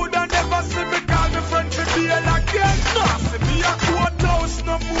 Oh. You woulda never see me call me friend for bail again. No, see me a courthouse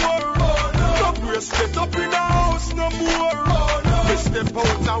no more. Oh no. No bracelet up in the house no more. Oh no. Me step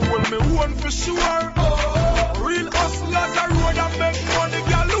out and hold me one for sure. Oh. Real hustlers a road and make money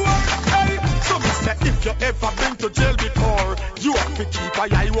galore. Hey, so me say if you ever been to jail before, you have to keep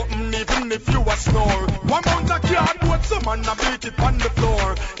a eye open even if you a snore. One mount a cardboard, some man a beat it on the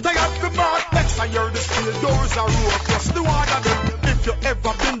floor. They have the mark next, I hear the steel doors are rope. Plus the water them, if you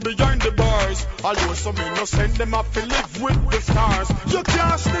ever been behind the bars. Although some innocent them have to live with the scars. You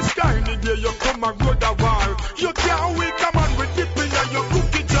can't stay sky in the day you come a road a war. You can't wake a man with dip in your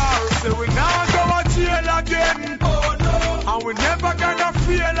cookie jar. Say we now go to jail again. Oh no. And we never gonna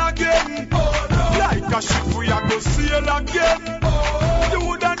feel again. Oh no. Like a ship we a go sail again. Oh. You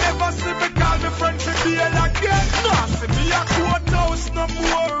woulda never see me call me friend for bail again. Nah, see me a courthouse no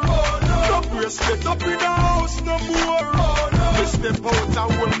more. Oh no. No bracelet up in the house no more. Oh no. Me step out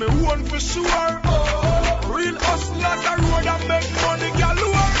and hold me one for sure. Oh. Real hustlers a road and make money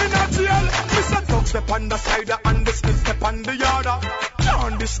galore in a jail. Mr. Talk step on the side and the snitch step on the yard.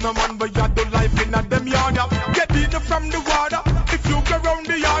 Can't this no man but you do life in a them yard. Get in from the water if you go round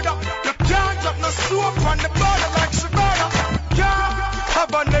the yard. You can't drop no soap on the border like Shibata. Can't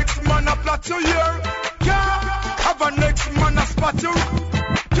have a next man a plot you here. Can't have a next man a spot you.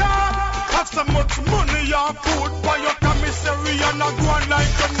 Can't have so much money and food for your commissary and a go on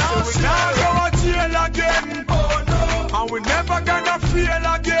like a nurse. So we now go to jail again. Oh no. And we never gonna feel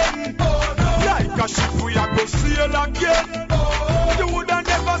again. Oh no. Like a ship we a go sail again. Oh. You woulda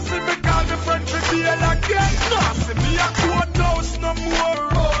never see me call me friend for bail again. Nah, see me a courthouse no more.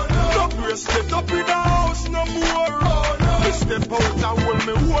 Oh no. No bracelet up in the house no more. Oh no. Me step out and hold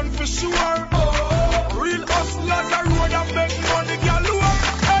me one for sure. Oh. Real hustlers a road and make money galore.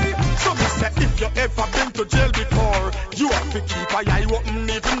 Hey, so me say if you ever been to jail before, you have to keep a eye open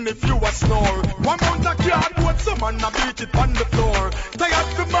even if you a snore. One mount a cardboard, some man a beat it on the floor. Tired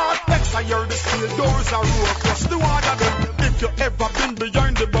the mark next, I hear the steel doors are rope. Plus the water them. If you ever been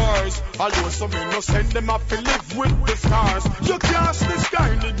behind the bars, although some innocent them have to live with the scars. You can't stay sky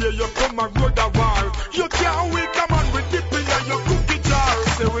in the day you come a road a war. You can't wake a man with dip in your cookie jar.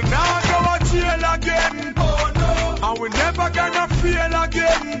 Say we now go to jail again. Oh no. And we never gonna feel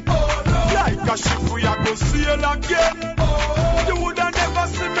again. Oh no. Like a ship we a go sail again. Oh. You woulda never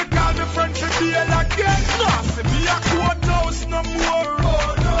see me call me friend for bail again. Nah, see me a courthouse no more.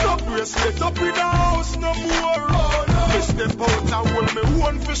 Oh no. No bracelet up in the house no more. Oh no. Me step out and hold me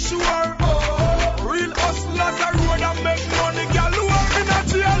one for sure. Oh. Real hustlers a road and make money galore in a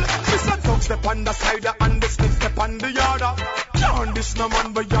jail. Mr. Talk step on the side and the snitch step on the yard. Can't this no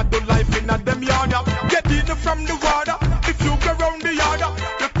man but you do life in a them yard. Get in from the water if you go round the yard.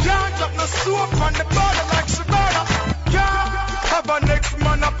 You can't drop no soap on the border like Shibata. Can't have a next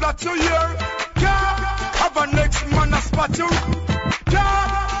man a plot you here. Can't have a next man a spot you.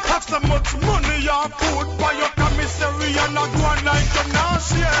 Can't have so much money and food for your commissary and a go on like a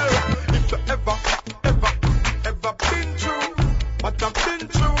nurse here. If you ever been through what I've been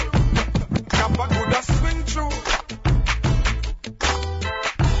through, never could have swing through.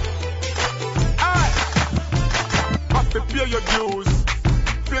 Have to pay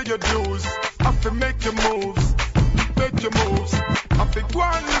your dues, have to make your moves. Have to go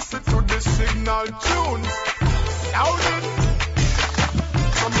and listen to the sick original tunes. Sound it.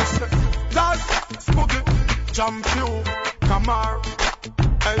 From the set. That's Spooky, Jump You, Kamar.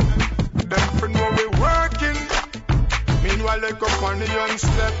 Hey, them friend know we working. Meanwhile, they go funny and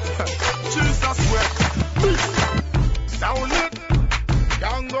step. Jesus wept. Sound it.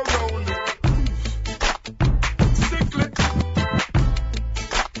 Gang go round it. Sickly.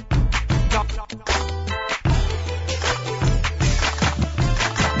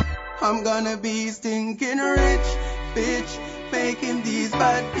 I'm gonna be stinking rich, bitch, making these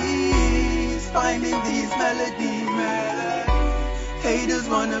bad beats, finding these melodies. Haters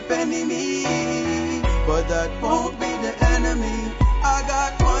wanna penny me, but that won't be the enemy. I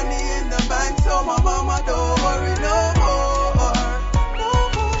got money in the bank, so my mama don't worry no more.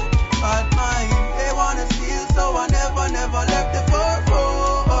 Bad mind, they wanna steal, so I never left the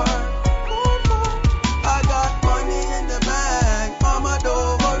 4-4. I got money in the bank, mama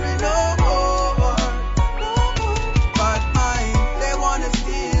don't worry no more. Bad mind, they wanna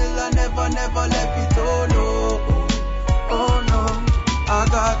steal, I never left it, oh no. Oh no, I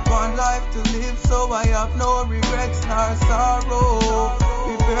got one life to live, so I have no regrets nor sorrow.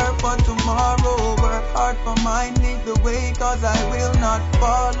 Prepare for tomorrow, work hard for mine, lead the way, cause I will not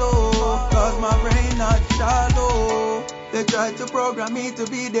follow, cause my brain not shallow. They try to program me to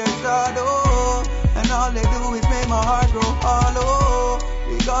be their shadow, and all they do is make my heart grow hollow,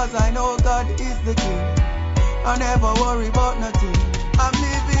 because I know God is the king. I never worry about nothing. I'm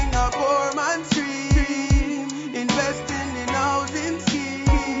living a poor man's dream, investing in housing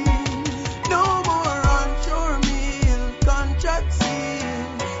scheme. No more onshore meal, contract seal.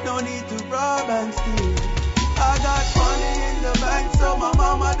 No need to rob and steal. I got money in the bank, so my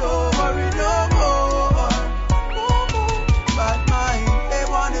mama don't worry no more. Bad mind, they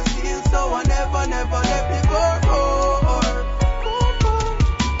wanna steal, so I never left the 4-4.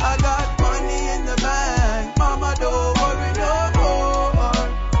 I got money in the bank, mama don't worry no more.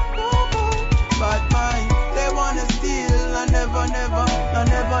 Bad mind, they wanna steal, I never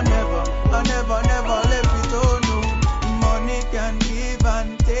left it, oh no. Money can give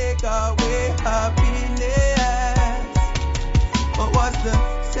and take away happiness, but what's the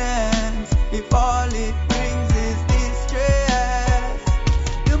sense if all it brings is distress?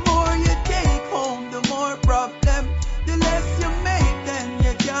 The more you take home, the more problem. The less you make, then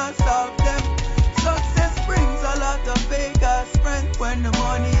you can't stop them. Success brings a lot of fake ass friends. When the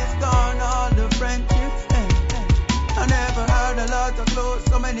money is gone, all the friendships end. I never had a lot of clothes,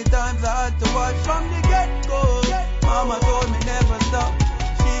 so many times I had to watch from the get-go. Mama told me never stop,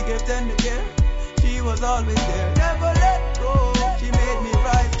 she gave tender care, she was always there, never let go. She made me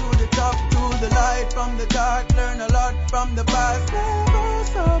rise to the top, to the light from the dark, learn a lot from the past, never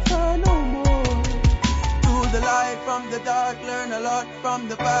suffer no more. To the light from the dark, learn a lot from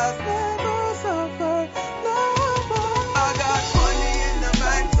the past, never suffer no more. I got money in the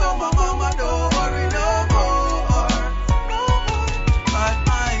bank, so my mama don't worry no more. Bad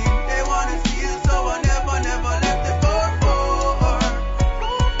mind, they wanna steal, so I never left the 4-4.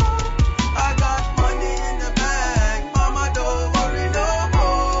 I got money in the bank, mama don't worry no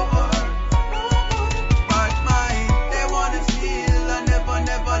more. Bad mind, they wanna steal, I never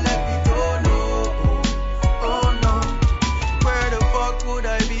left it, oh no. Oh no, where the fuck would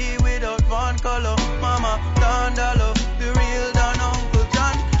I be without one color? Mama, Don Dollar, the real Don, Uncle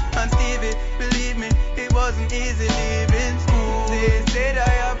John, and Stevie. Believe me, it wasn't easy leaving school. They said I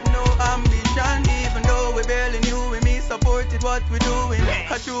have no ambition, even though we barely knew him. He supported what we're doing.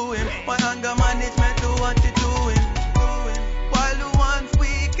 I threw him my anger management, do what you doing. While the ones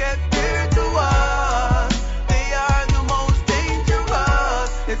we kept dear to us, they are the most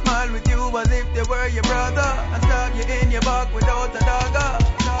dangerous. They smile with you as if they were your brother, and stab you in your back without a dagger.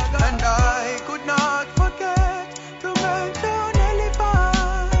 And I could not forget to mention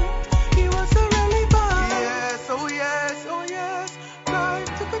elephant. He was so relevant. Yes, oh yes, oh yes. Life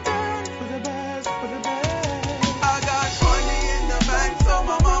took a turn for the best, for the best. I got money in the bank, so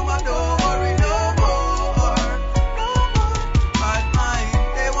my mama don't worry no more. Bad mind,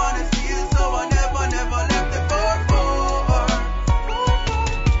 they wanna steal, so I never left the 4-4.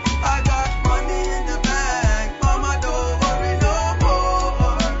 I got money in the bank, mama don't worry no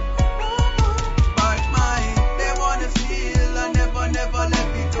more. Bad mind, they wanna steal, I never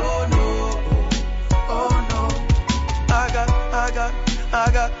left it, oh no. Oh no, I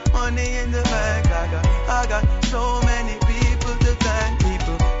got money in the bank, I got so many people to thank.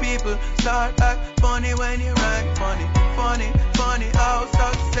 People start act funny when you rank. Funny how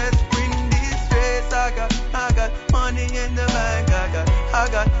success bring disgrace. I got money in the bank, I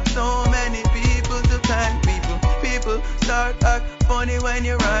got so many people to thank. People start act funny when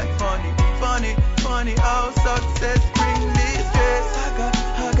you rank. Funny funny, funny how success bring distress.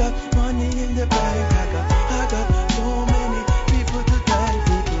 I got money in the bank. I got so many people to thank.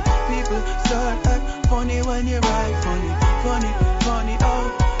 People start act funny when you ride. Funny, funny how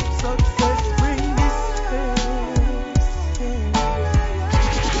success bring distress.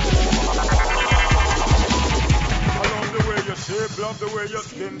 Love the way your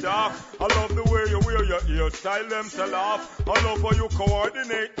skin dark. I love the way you wear your hairstyle, them sell off. I love how you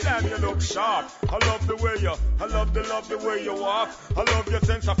coordinate, damn you look sharp. I love the way you, I love the way you walk. I love your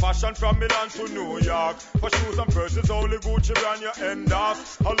sense of fashion from Milan to New York. For shoes and purses, only Gucci brand you end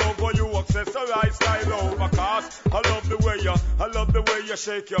off. I love how you accessorize style over cost. I love the way you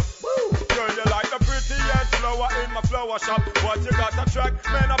shake your woo. Girl, you like the prettiest flower in my flower shop. What you got to track,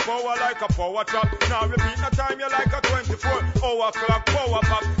 man, a power like a power trap. Now repeat the time you like a 24-hour clock, power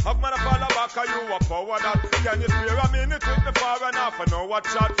pop. Have man a follow back, are you a power that? Can you spare a minute with me for an half an hour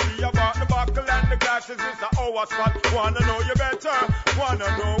chat? See about the buckle and the glasses, it's a hour spot. Wanna know you better, wanna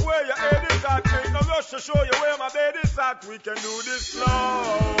know where your head is at. Ain't no rush to show you where my bed is at. We can do this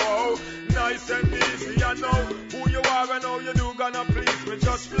slow, nice and easy. I know who you are and how you do, gonna please me,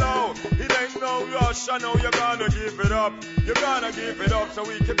 just flow. It ain't no rush, I know you're gonna give it up. You're gonna give it up so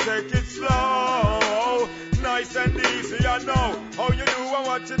we can take it slow. Nice and easy, I know how you do and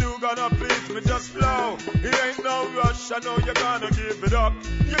what you do, gonna please me, just flow. It ain't no rush, I know you're gonna give it up.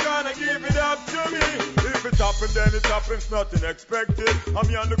 You're gonna give it up to me. If it happens, then it happens, nothing expected. I'm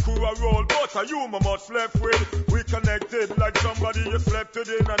here on the crew, I roll, but are you my much left with? We connected like somebody you slept with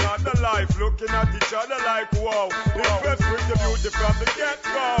in another life. Looking at each other like, whoa. Impressed with the beauty from the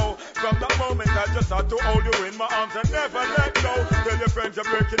get-go. From that moment, I just had to hold you in my arms and never let go. Tell your friends you're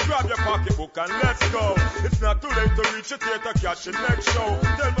breaking, grab your pocketbook and let's go. It's not too late to reach your theater, catch your next show.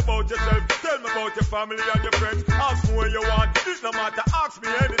 Tell me about yourself, tell me about your family and your friends. Ask me where you want, it no matter, ask me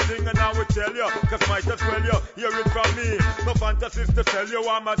anything and I will tell you. Cause might as well you hear it from me. No fantasies to tell you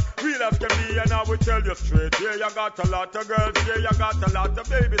I'm as real as can be. And I will tell you straight, yeah, you got a lot of girls, yeah, you got a lot of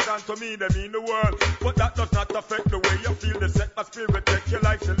babies. And to me they mean the world, but that does not affect the way you feel. They set my spirit, take your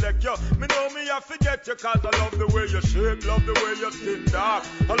life, select you. Me know me, I forget you. Cause I love the way you shape, love the way your skin dark.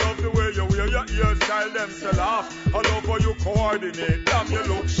 I love the way you wear your hairstyle, them sell off. I love how you coordinate, damn you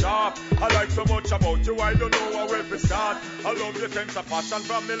look sharp. I like so much about you, I don't know where to start. I love your sense of fashion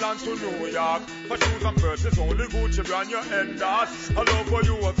from Milan to New York. For shoes and purses, only Gucci brand you endorse. I love how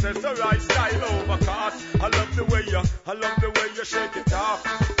you accessorize style over cost. I love the way you shake it off.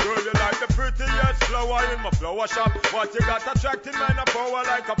 Girl, you like the prettiest flower in my flower shop. What you got attracting man a power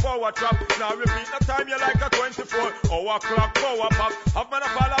like a power trap. Now repeat the time you like a 24-hour clock, power pop. Have man a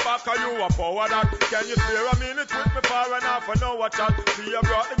follow back, are you a power that? Can you spare a minute with me for an half an hour chat? See you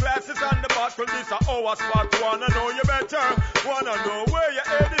brought the glasses and the bottle, this a hour spot. Wanna know you better, wanna know where your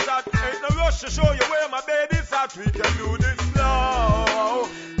head is at. Ain't no rush to show you where my bed is at. We can do this slow,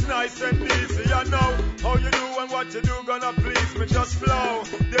 nice and easy. I know how you do and what you do, gonna please me, just flow.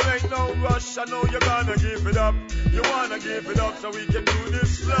 There ain't no rush, I know you're gonna give it up. You wanna give it up so we can do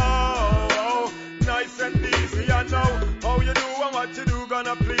this slow, nice and easy. I know how you do and what you do,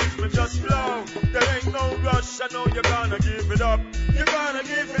 gonna please me, just flow. There ain't no rush, I know you're gonna give it up. You're gonna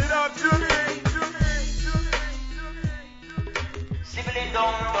give it up to me. Stibbling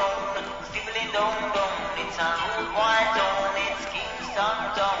dong dong, stibbling dong dong. It's a rude white town, it's Kingston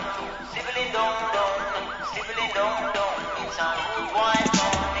town. Stibbling dong dong, stibbling dong dong. It's a rude white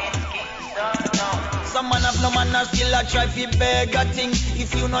town, it's Kingston town. Some man have no man, still a try fi beg a thing.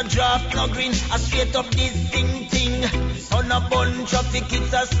 If you no draft no green, a straight up this thing. On a bun traffic,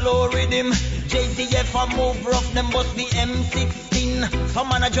 it's a slow rhythm. JCF a move rough, them must be M16. Some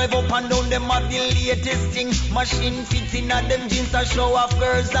man a drive up and down, them have the latest thing. Machine fits in at them jeans a show off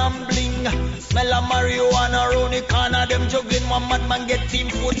girls and bling. Smell of marijuana round the corner, them juggling. One madman get team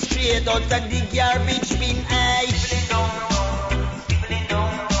foot straight out of the garbage bin. Aye. Stibbling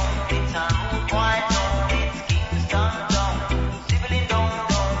dong dong, it's a rude white town, it's Kingston town. Stibbling dong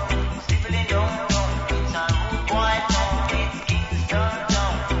dong, stibbling dong dong. It's a rude white town, it's Kingston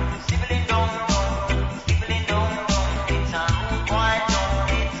town. Stibbling dong dong, stibbling dong dong. It's a rude white town,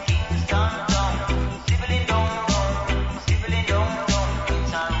 it's Kingston town. Stibbling dong dong, stibbling dong dong.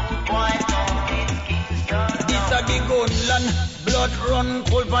 It's a rude white town, it's Kingston town. This a the gunland, blood run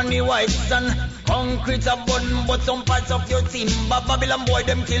cold on the white sun. Concrete a bun, but some parts of your team. Babylon boy,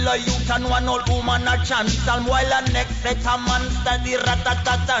 them kill a youth and one old woman a chance. And while a next set a monster, the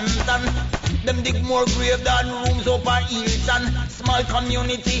rat-a-tat-tan-tan. Them dig more grave than rooms up a Hilton. Small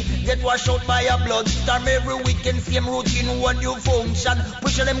community get washed out by a blood storm. Every weekend same routine, what you function.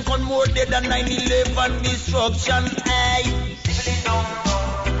 Push them con more dead than 9/11 destruction. Aye. Stibbling dong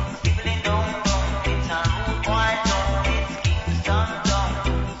dong, stibbling dong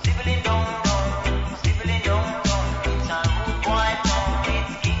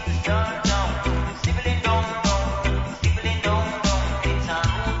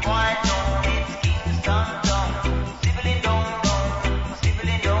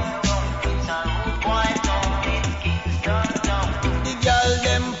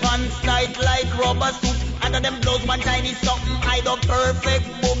of them blows one tiny something, hide up perfect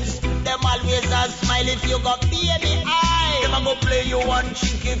boobs. Them always a smile if you got baby eyes. Them a go play you one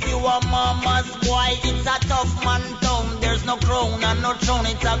chick if you a mama's boy. It's a tough man town, there's no crown and no throne.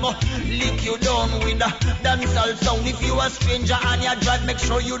 It's a go lick you down with a dancehall sound. If you a stranger and you drive, make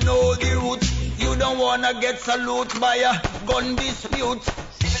sure you know the route. You don't wanna get salute by a gun dispute.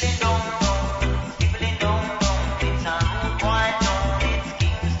 Sibling down, it's a rude boy town. It's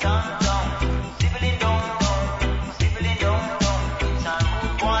Kingston town. Sibling down, it's a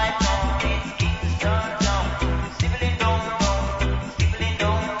rude boy town. It's Kingston town. Sibling down,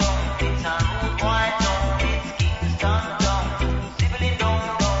 it's a rude boy town. It's Kingston town. Sibling down,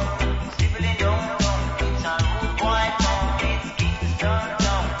 it's a rude boy town. It's Kingston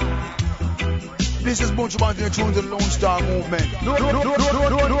town. This is Bunch of You're tuned to the Lone Star movement.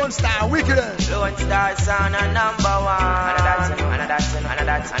 Lone Star Wicked. Lone Star Sound are number one.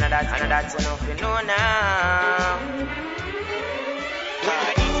 And that's enough you know now.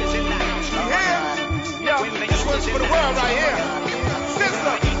 Yo, this one's for the world right here.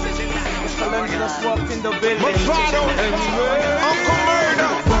 Sizzler. Talent just walked in the building. Machado. Uncle Murder.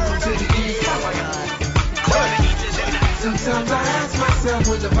 Welcome to the East. Sometimes I ask myself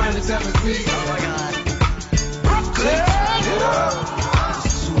what the finest ever see. Brooklyn, turn it up.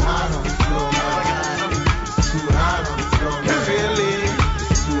 It's too hot on the floor, man. It's too hot on the floor, man. Philly.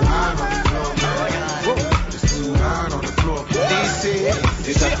 It's too hot on the floor, man. It's too hot on the floor, man. DC.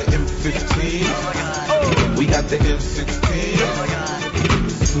 They got the M15. We got the M16.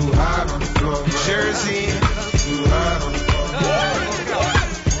 It's too hot on the floor, man. Jersey. It's too hot on the floor, man.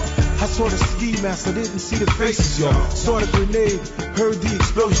 I saw the ski mask, I didn't see the faces, y'all. Saw the grenade, heard the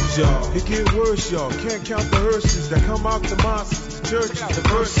explosions, y'all. It get worse, y'all. Can't count the hearses that come out the mosques, the churches, the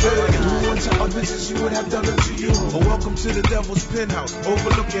verses. Do unto others as you would have done unto you. Or welcome to the devil's penthouse,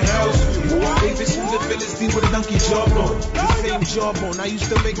 overlooking hell's view. Davis from the Philistine with a donkey jawbone. The same jawbone I used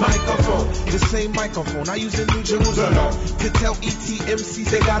to make microphone. The same microphone I use in New Jerusalem. To tell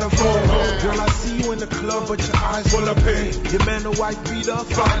ETMCs they got a phone. Girl, I see you in the club, but your eyes full of pain. Your man or wife beat up,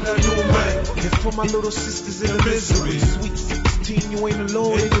 find a new man. And for my little sisters in the misery, sweet 16, you ain't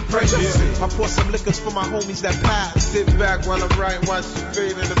alone in your pregnancy. I pour some liquors for my homies that pass. Sit back while I'm writing, watch you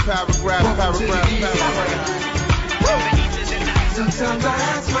fade in the paragraph. Sometimes I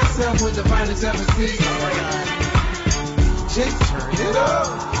ask myself what the finest ever see. Jake, turn it up.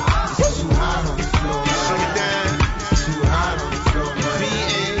 It's too hot on the floor, man. Slow down. It's too hot on the floor, man. VA.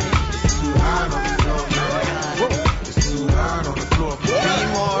 It's too hot on the floor, man. It's too hot on the floor, man. Be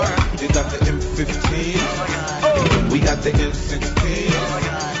more. They got the M15. We got the M16.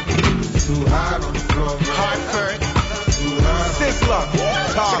 It's too hot on the floor, man. Hartford. Too hot. Sizzler.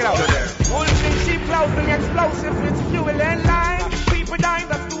 Check it out there. Bullshit, cheap clothes and explosives with fuel and line. People dying,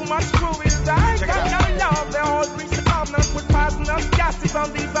 that's too much cruel die. Got no love, they all reach the covenant with poisonous gases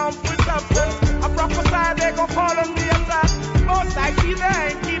on these harmful substances. I prophesy they gon' fall on the attack. Most likely they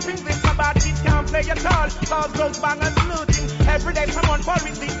ain't keeping this about it can't play at all. Cause those bangers looting. Every day someone fall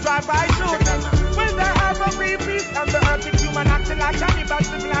with these drive-by shooters. Will there ever be peace on the earth if human acting like cannibals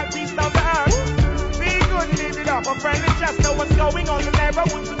living like beasts of the earth? Be good, live it up, a friend and just know what's going on. The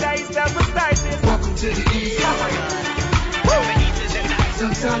neighborhood today is devastated. Welcome to the East.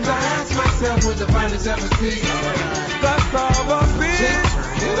 Sometimes I ask myself what the finest ever see. That's how I feel.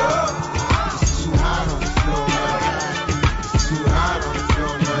 Turn it up. It's too hot on the floor, man. It's too hot on the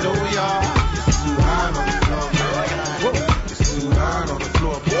floor, man. New York. It's too hot on the floor, man. It's too hot on the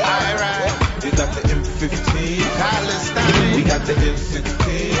floor, man. Alright. They got the M15. Palestine. We got the M16.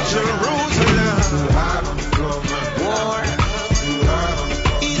 Jerusalem. It's too hot on the floor, man. War. It's too hot on the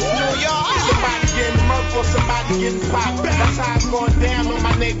floor, man. East New York. Somebody getting murked or somebody getting popped. That's how it's going down on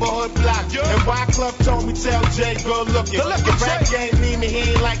my neighborhood block. And Y Club told me, tell Jay, good looking. The rap game need me,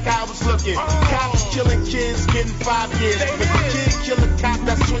 he ain't like I was looking. Cops killing kids, getting 5 years. If a kid kill a cop,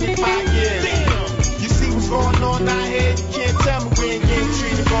 that's 25 years. You see what's going on out here? You can't tell me we ain't getting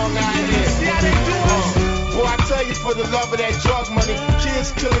treated wrong out here. See how they do us? Boy, I tell you, for the love of that drug money,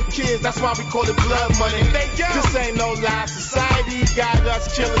 kids killing kids, that's why we call it blood money. This ain't no lie, society got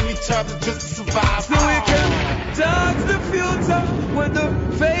us killing each other just to survive. So we can touch the future with the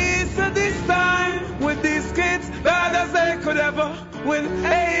face of this time. With these kids, bad as they could ever, with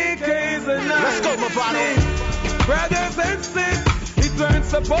AKs and knives. Let's go, my brother. Brothers and sisters, it weren't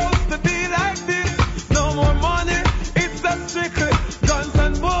supposed to be like this. No more money, it's just strictly guns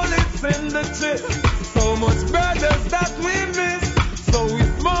and bullets in the chest. So much brothers that we miss, so we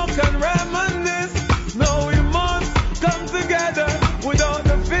smoke and reminisce. No, we must come together without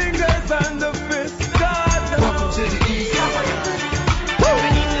the fingers and the fists. God, welcome to the East.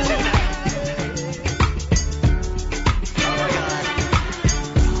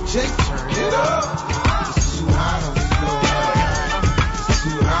 DJ, turn it up. It's too hot on the floor. It's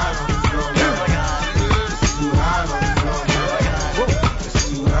too hot on the floor. It's too hot on the floor. It's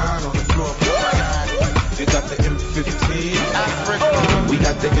too hot on the floor. They got the M15. Africa. We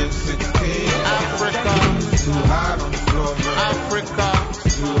got the M16. Africa. It's too hot on the floor, man. Africa.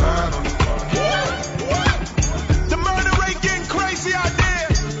 It's too hot on the floor. The murder rate getting crazy out there.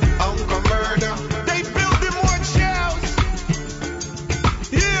 Uncle Murder. They building more jails.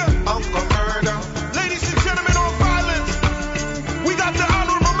 Yeah. Uncle Murder. Ladies and gentlemen on violence, we got the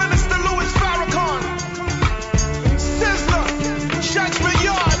Honorable Minister Louis Farrakhan, Sizzler, Judge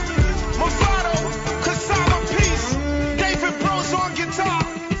Bayard, Movado, Kasama Peace, David Bros on guitar,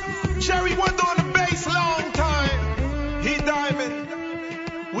 Jerry Wonder on the bass, long time. He diving.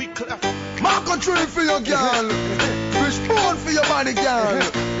 We cleft. Marco tree for your girl. Fishbone for your body, girl.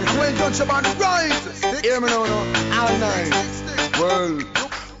 And when you touch your body right, hear me now, all night. Well,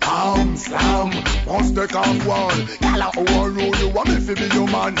 slam, must take off one. Y'all are overrule you, want me to be your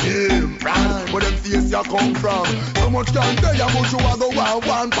man, him. Brand, where them face you come from. So much can tell you, but you are go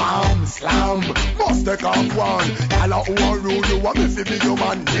one. Bam, slam, must take off one. Y'all are overrule you, want me to be your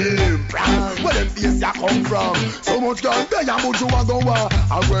man, him. Brand, where them face you come from. So much can tell you, but you are go one.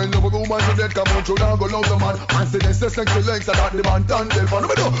 And when love a woman to dead, come on, you now go love the man. And say they say sexy legs, so that the man done tell for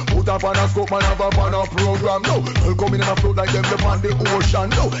me no. Put up on a scope, man, have up on a program, no. They'll come in and float like them on the ocean,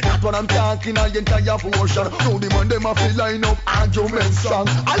 no. That's what I'm talking, I entire portion. No, the man, them a feel line up, argument strong.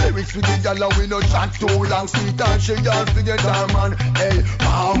 A lyrics with the girl, and we no chat too long. Sweet and she just to get her man. Hey,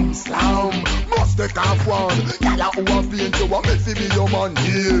 bam, slam, must take off one. Girl, who a paint you, want me to be your man,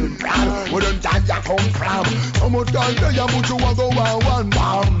 him. Where them tanya come from. So much time there, but you a go one.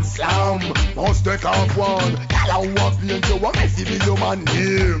 Bam, slam, must take off one. Girl, who a paint you, want me to be your man,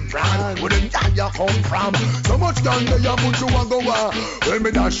 him. Where them tanya come from. So much time there, but you a go one. When me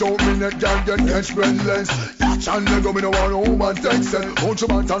dash out me neck, girl get catch breathless. Catch and leg go, me no want no woman text it. Won't you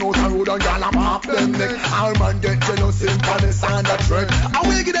man turn out the road and girl I'm off them neck. Our man get jealous, sympathy and a trick. I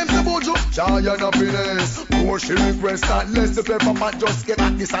will give them some bojo, joy and happiness. More she request that less the pepper man just get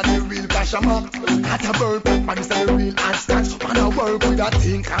back. This and the real cash a mark. At a burn pepper, this and the real and scratch. Man I work with that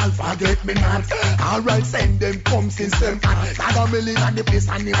thing, can't forget me not. Alright, send them come since them hot. Tag a million at the place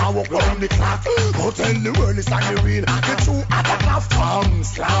and him a walk around the clock. Go tell the world this and the real. The true at a craft.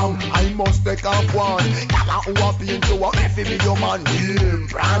 Slam, I must take off one. Y'all who a paint you, want me to be your man, him.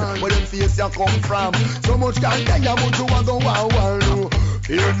 Brand, where them face you come from. So much can tell you, but you a go wow.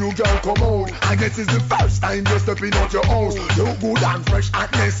 Here you girl come out. I guess it's the first time you're stepping out your house. You good and fresh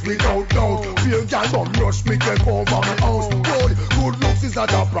and nice without doubt. Real girl don't rush me, take over my house. Boy, good looks is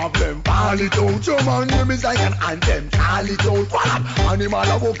not a problem. Call it out, your man name is like an anthem. Call it out, what? Animal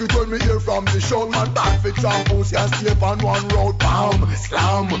I walk it when me hear from the show. Man back fit shampoos, can stay on one road. Bam,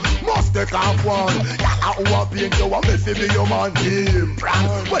 slam, must take off one. Y'all who a paint you, want me to be your man, him.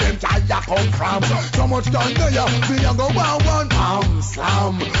 Brand, where them tire come from. So much can tell you, me a go one. Bam, slam,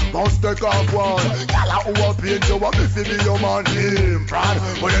 must take off one. Y'all who a paint you, want me to be your man, him. Brand,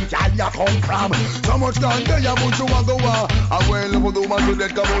 where them tire come from. So much can tell you, but you a go one. And when love do man to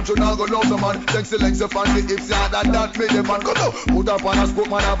dead, come out, you now go love the man. Sexy legs, the fancy hips, yeah, that make the man go down. Put up on a scope,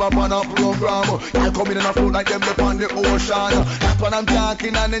 man, have up on a program. Y'all come in and a float like them on the ocean. That's what I'm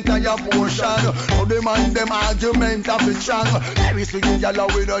talking an entire portion. So the man them argument of the strong. Every single yellow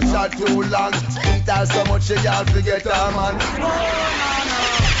we don't chat too long. Sweet as so much you have to get a man. No.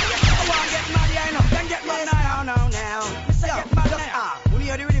 I want to get mad, yeah, no. Then get mad now. Say get mad now. When you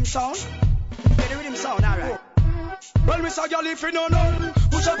hear the rhythm sound? Hear the rhythm sound, alright. Well, we saw y'all if you know none.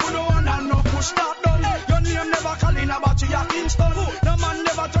 Push up on the one and no push that done. Your name never calling about you at Kingston. No man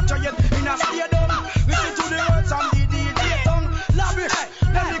never touch you yet in a stadium. Listen to the words and the DJ tongue. Lavish,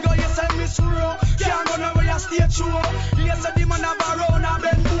 then you go, you send me suro. Can't go nowhere, you stay true. You said the man have a round and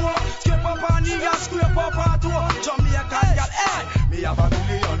bend more. Scrape up on the gas, scrape up on two. Jamaican girl, hey, me have a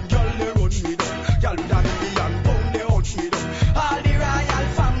million girl, they run me down. Girl with a million pound, they hunt me down. All the royal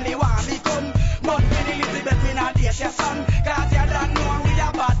family want me come. But me the Elizabeth, me not date your son. Cause you don't know we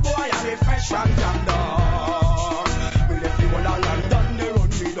a bad boy and we fresh and jam down. We left the whole of London, they run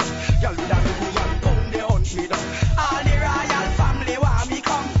me down. Girl with a million pound, they hunt me down. All the royal family want me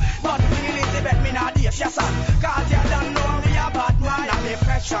come. But me the Elizabeth, me not date your son. Cause you don't know we a bad boy and we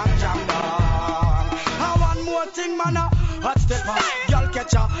fresh and jam down. And one more thing, man, hot stepper, girl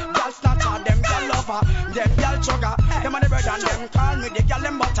catcher, girl snatcher, them girl lover, them girl chugger, them on the bread and them call me the girl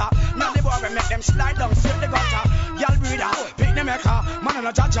them butter. Now the boy we make them slide down, straight the gutter. Girl breeder, pick the maker, man and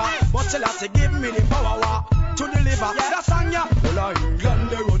a judger, but still has to give me the power to deliver. That song ya, all of England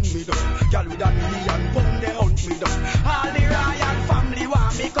they run me down, girl with a million pound they hunt me down. All the royal family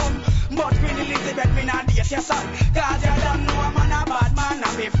want me come, Elizabeth, me not date your son. Cause you don't know a man a bad man,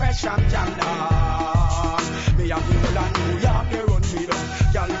 and me fresh from Jamaica. Me a people in New York, they run me down.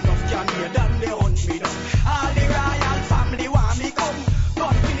 Y'all enough Canadian, they hunt me down. All the royal family want me come.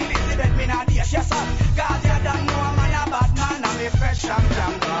 But Queen Elizabeth, me not date your son. Cause you don't know a man a bad man, and me fresh from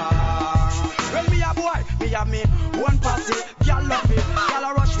Jamaica. Well, me a boy, me have me one posse. Y'all love me, y'all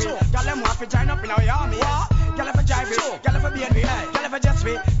a rush me. Y'all them want to join up in our army. Y'all have a drive me, y'all have a beat me, y'all have a just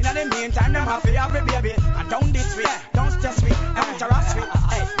me. In the meantime, them have to have a baby. And don't diss me, don't stress me, don't harass me.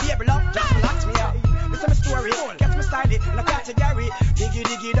 Hey, baby love, just relax me out. Listen my story, catch me style in a category.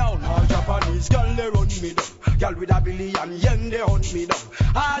 Diggy down, all Japanese girl they run me down. Girl with a billion yen they hunt me down.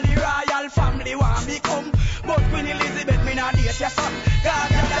 All the royal family want me come, but Queen Elizabeth me not date your son.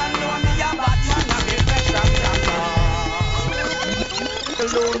 Cause you don't know me a bad man, and me fresh from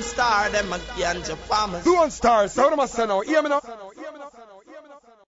Lone Star, them a ganja farmers. Lone Star Sound, I say now, hear me now.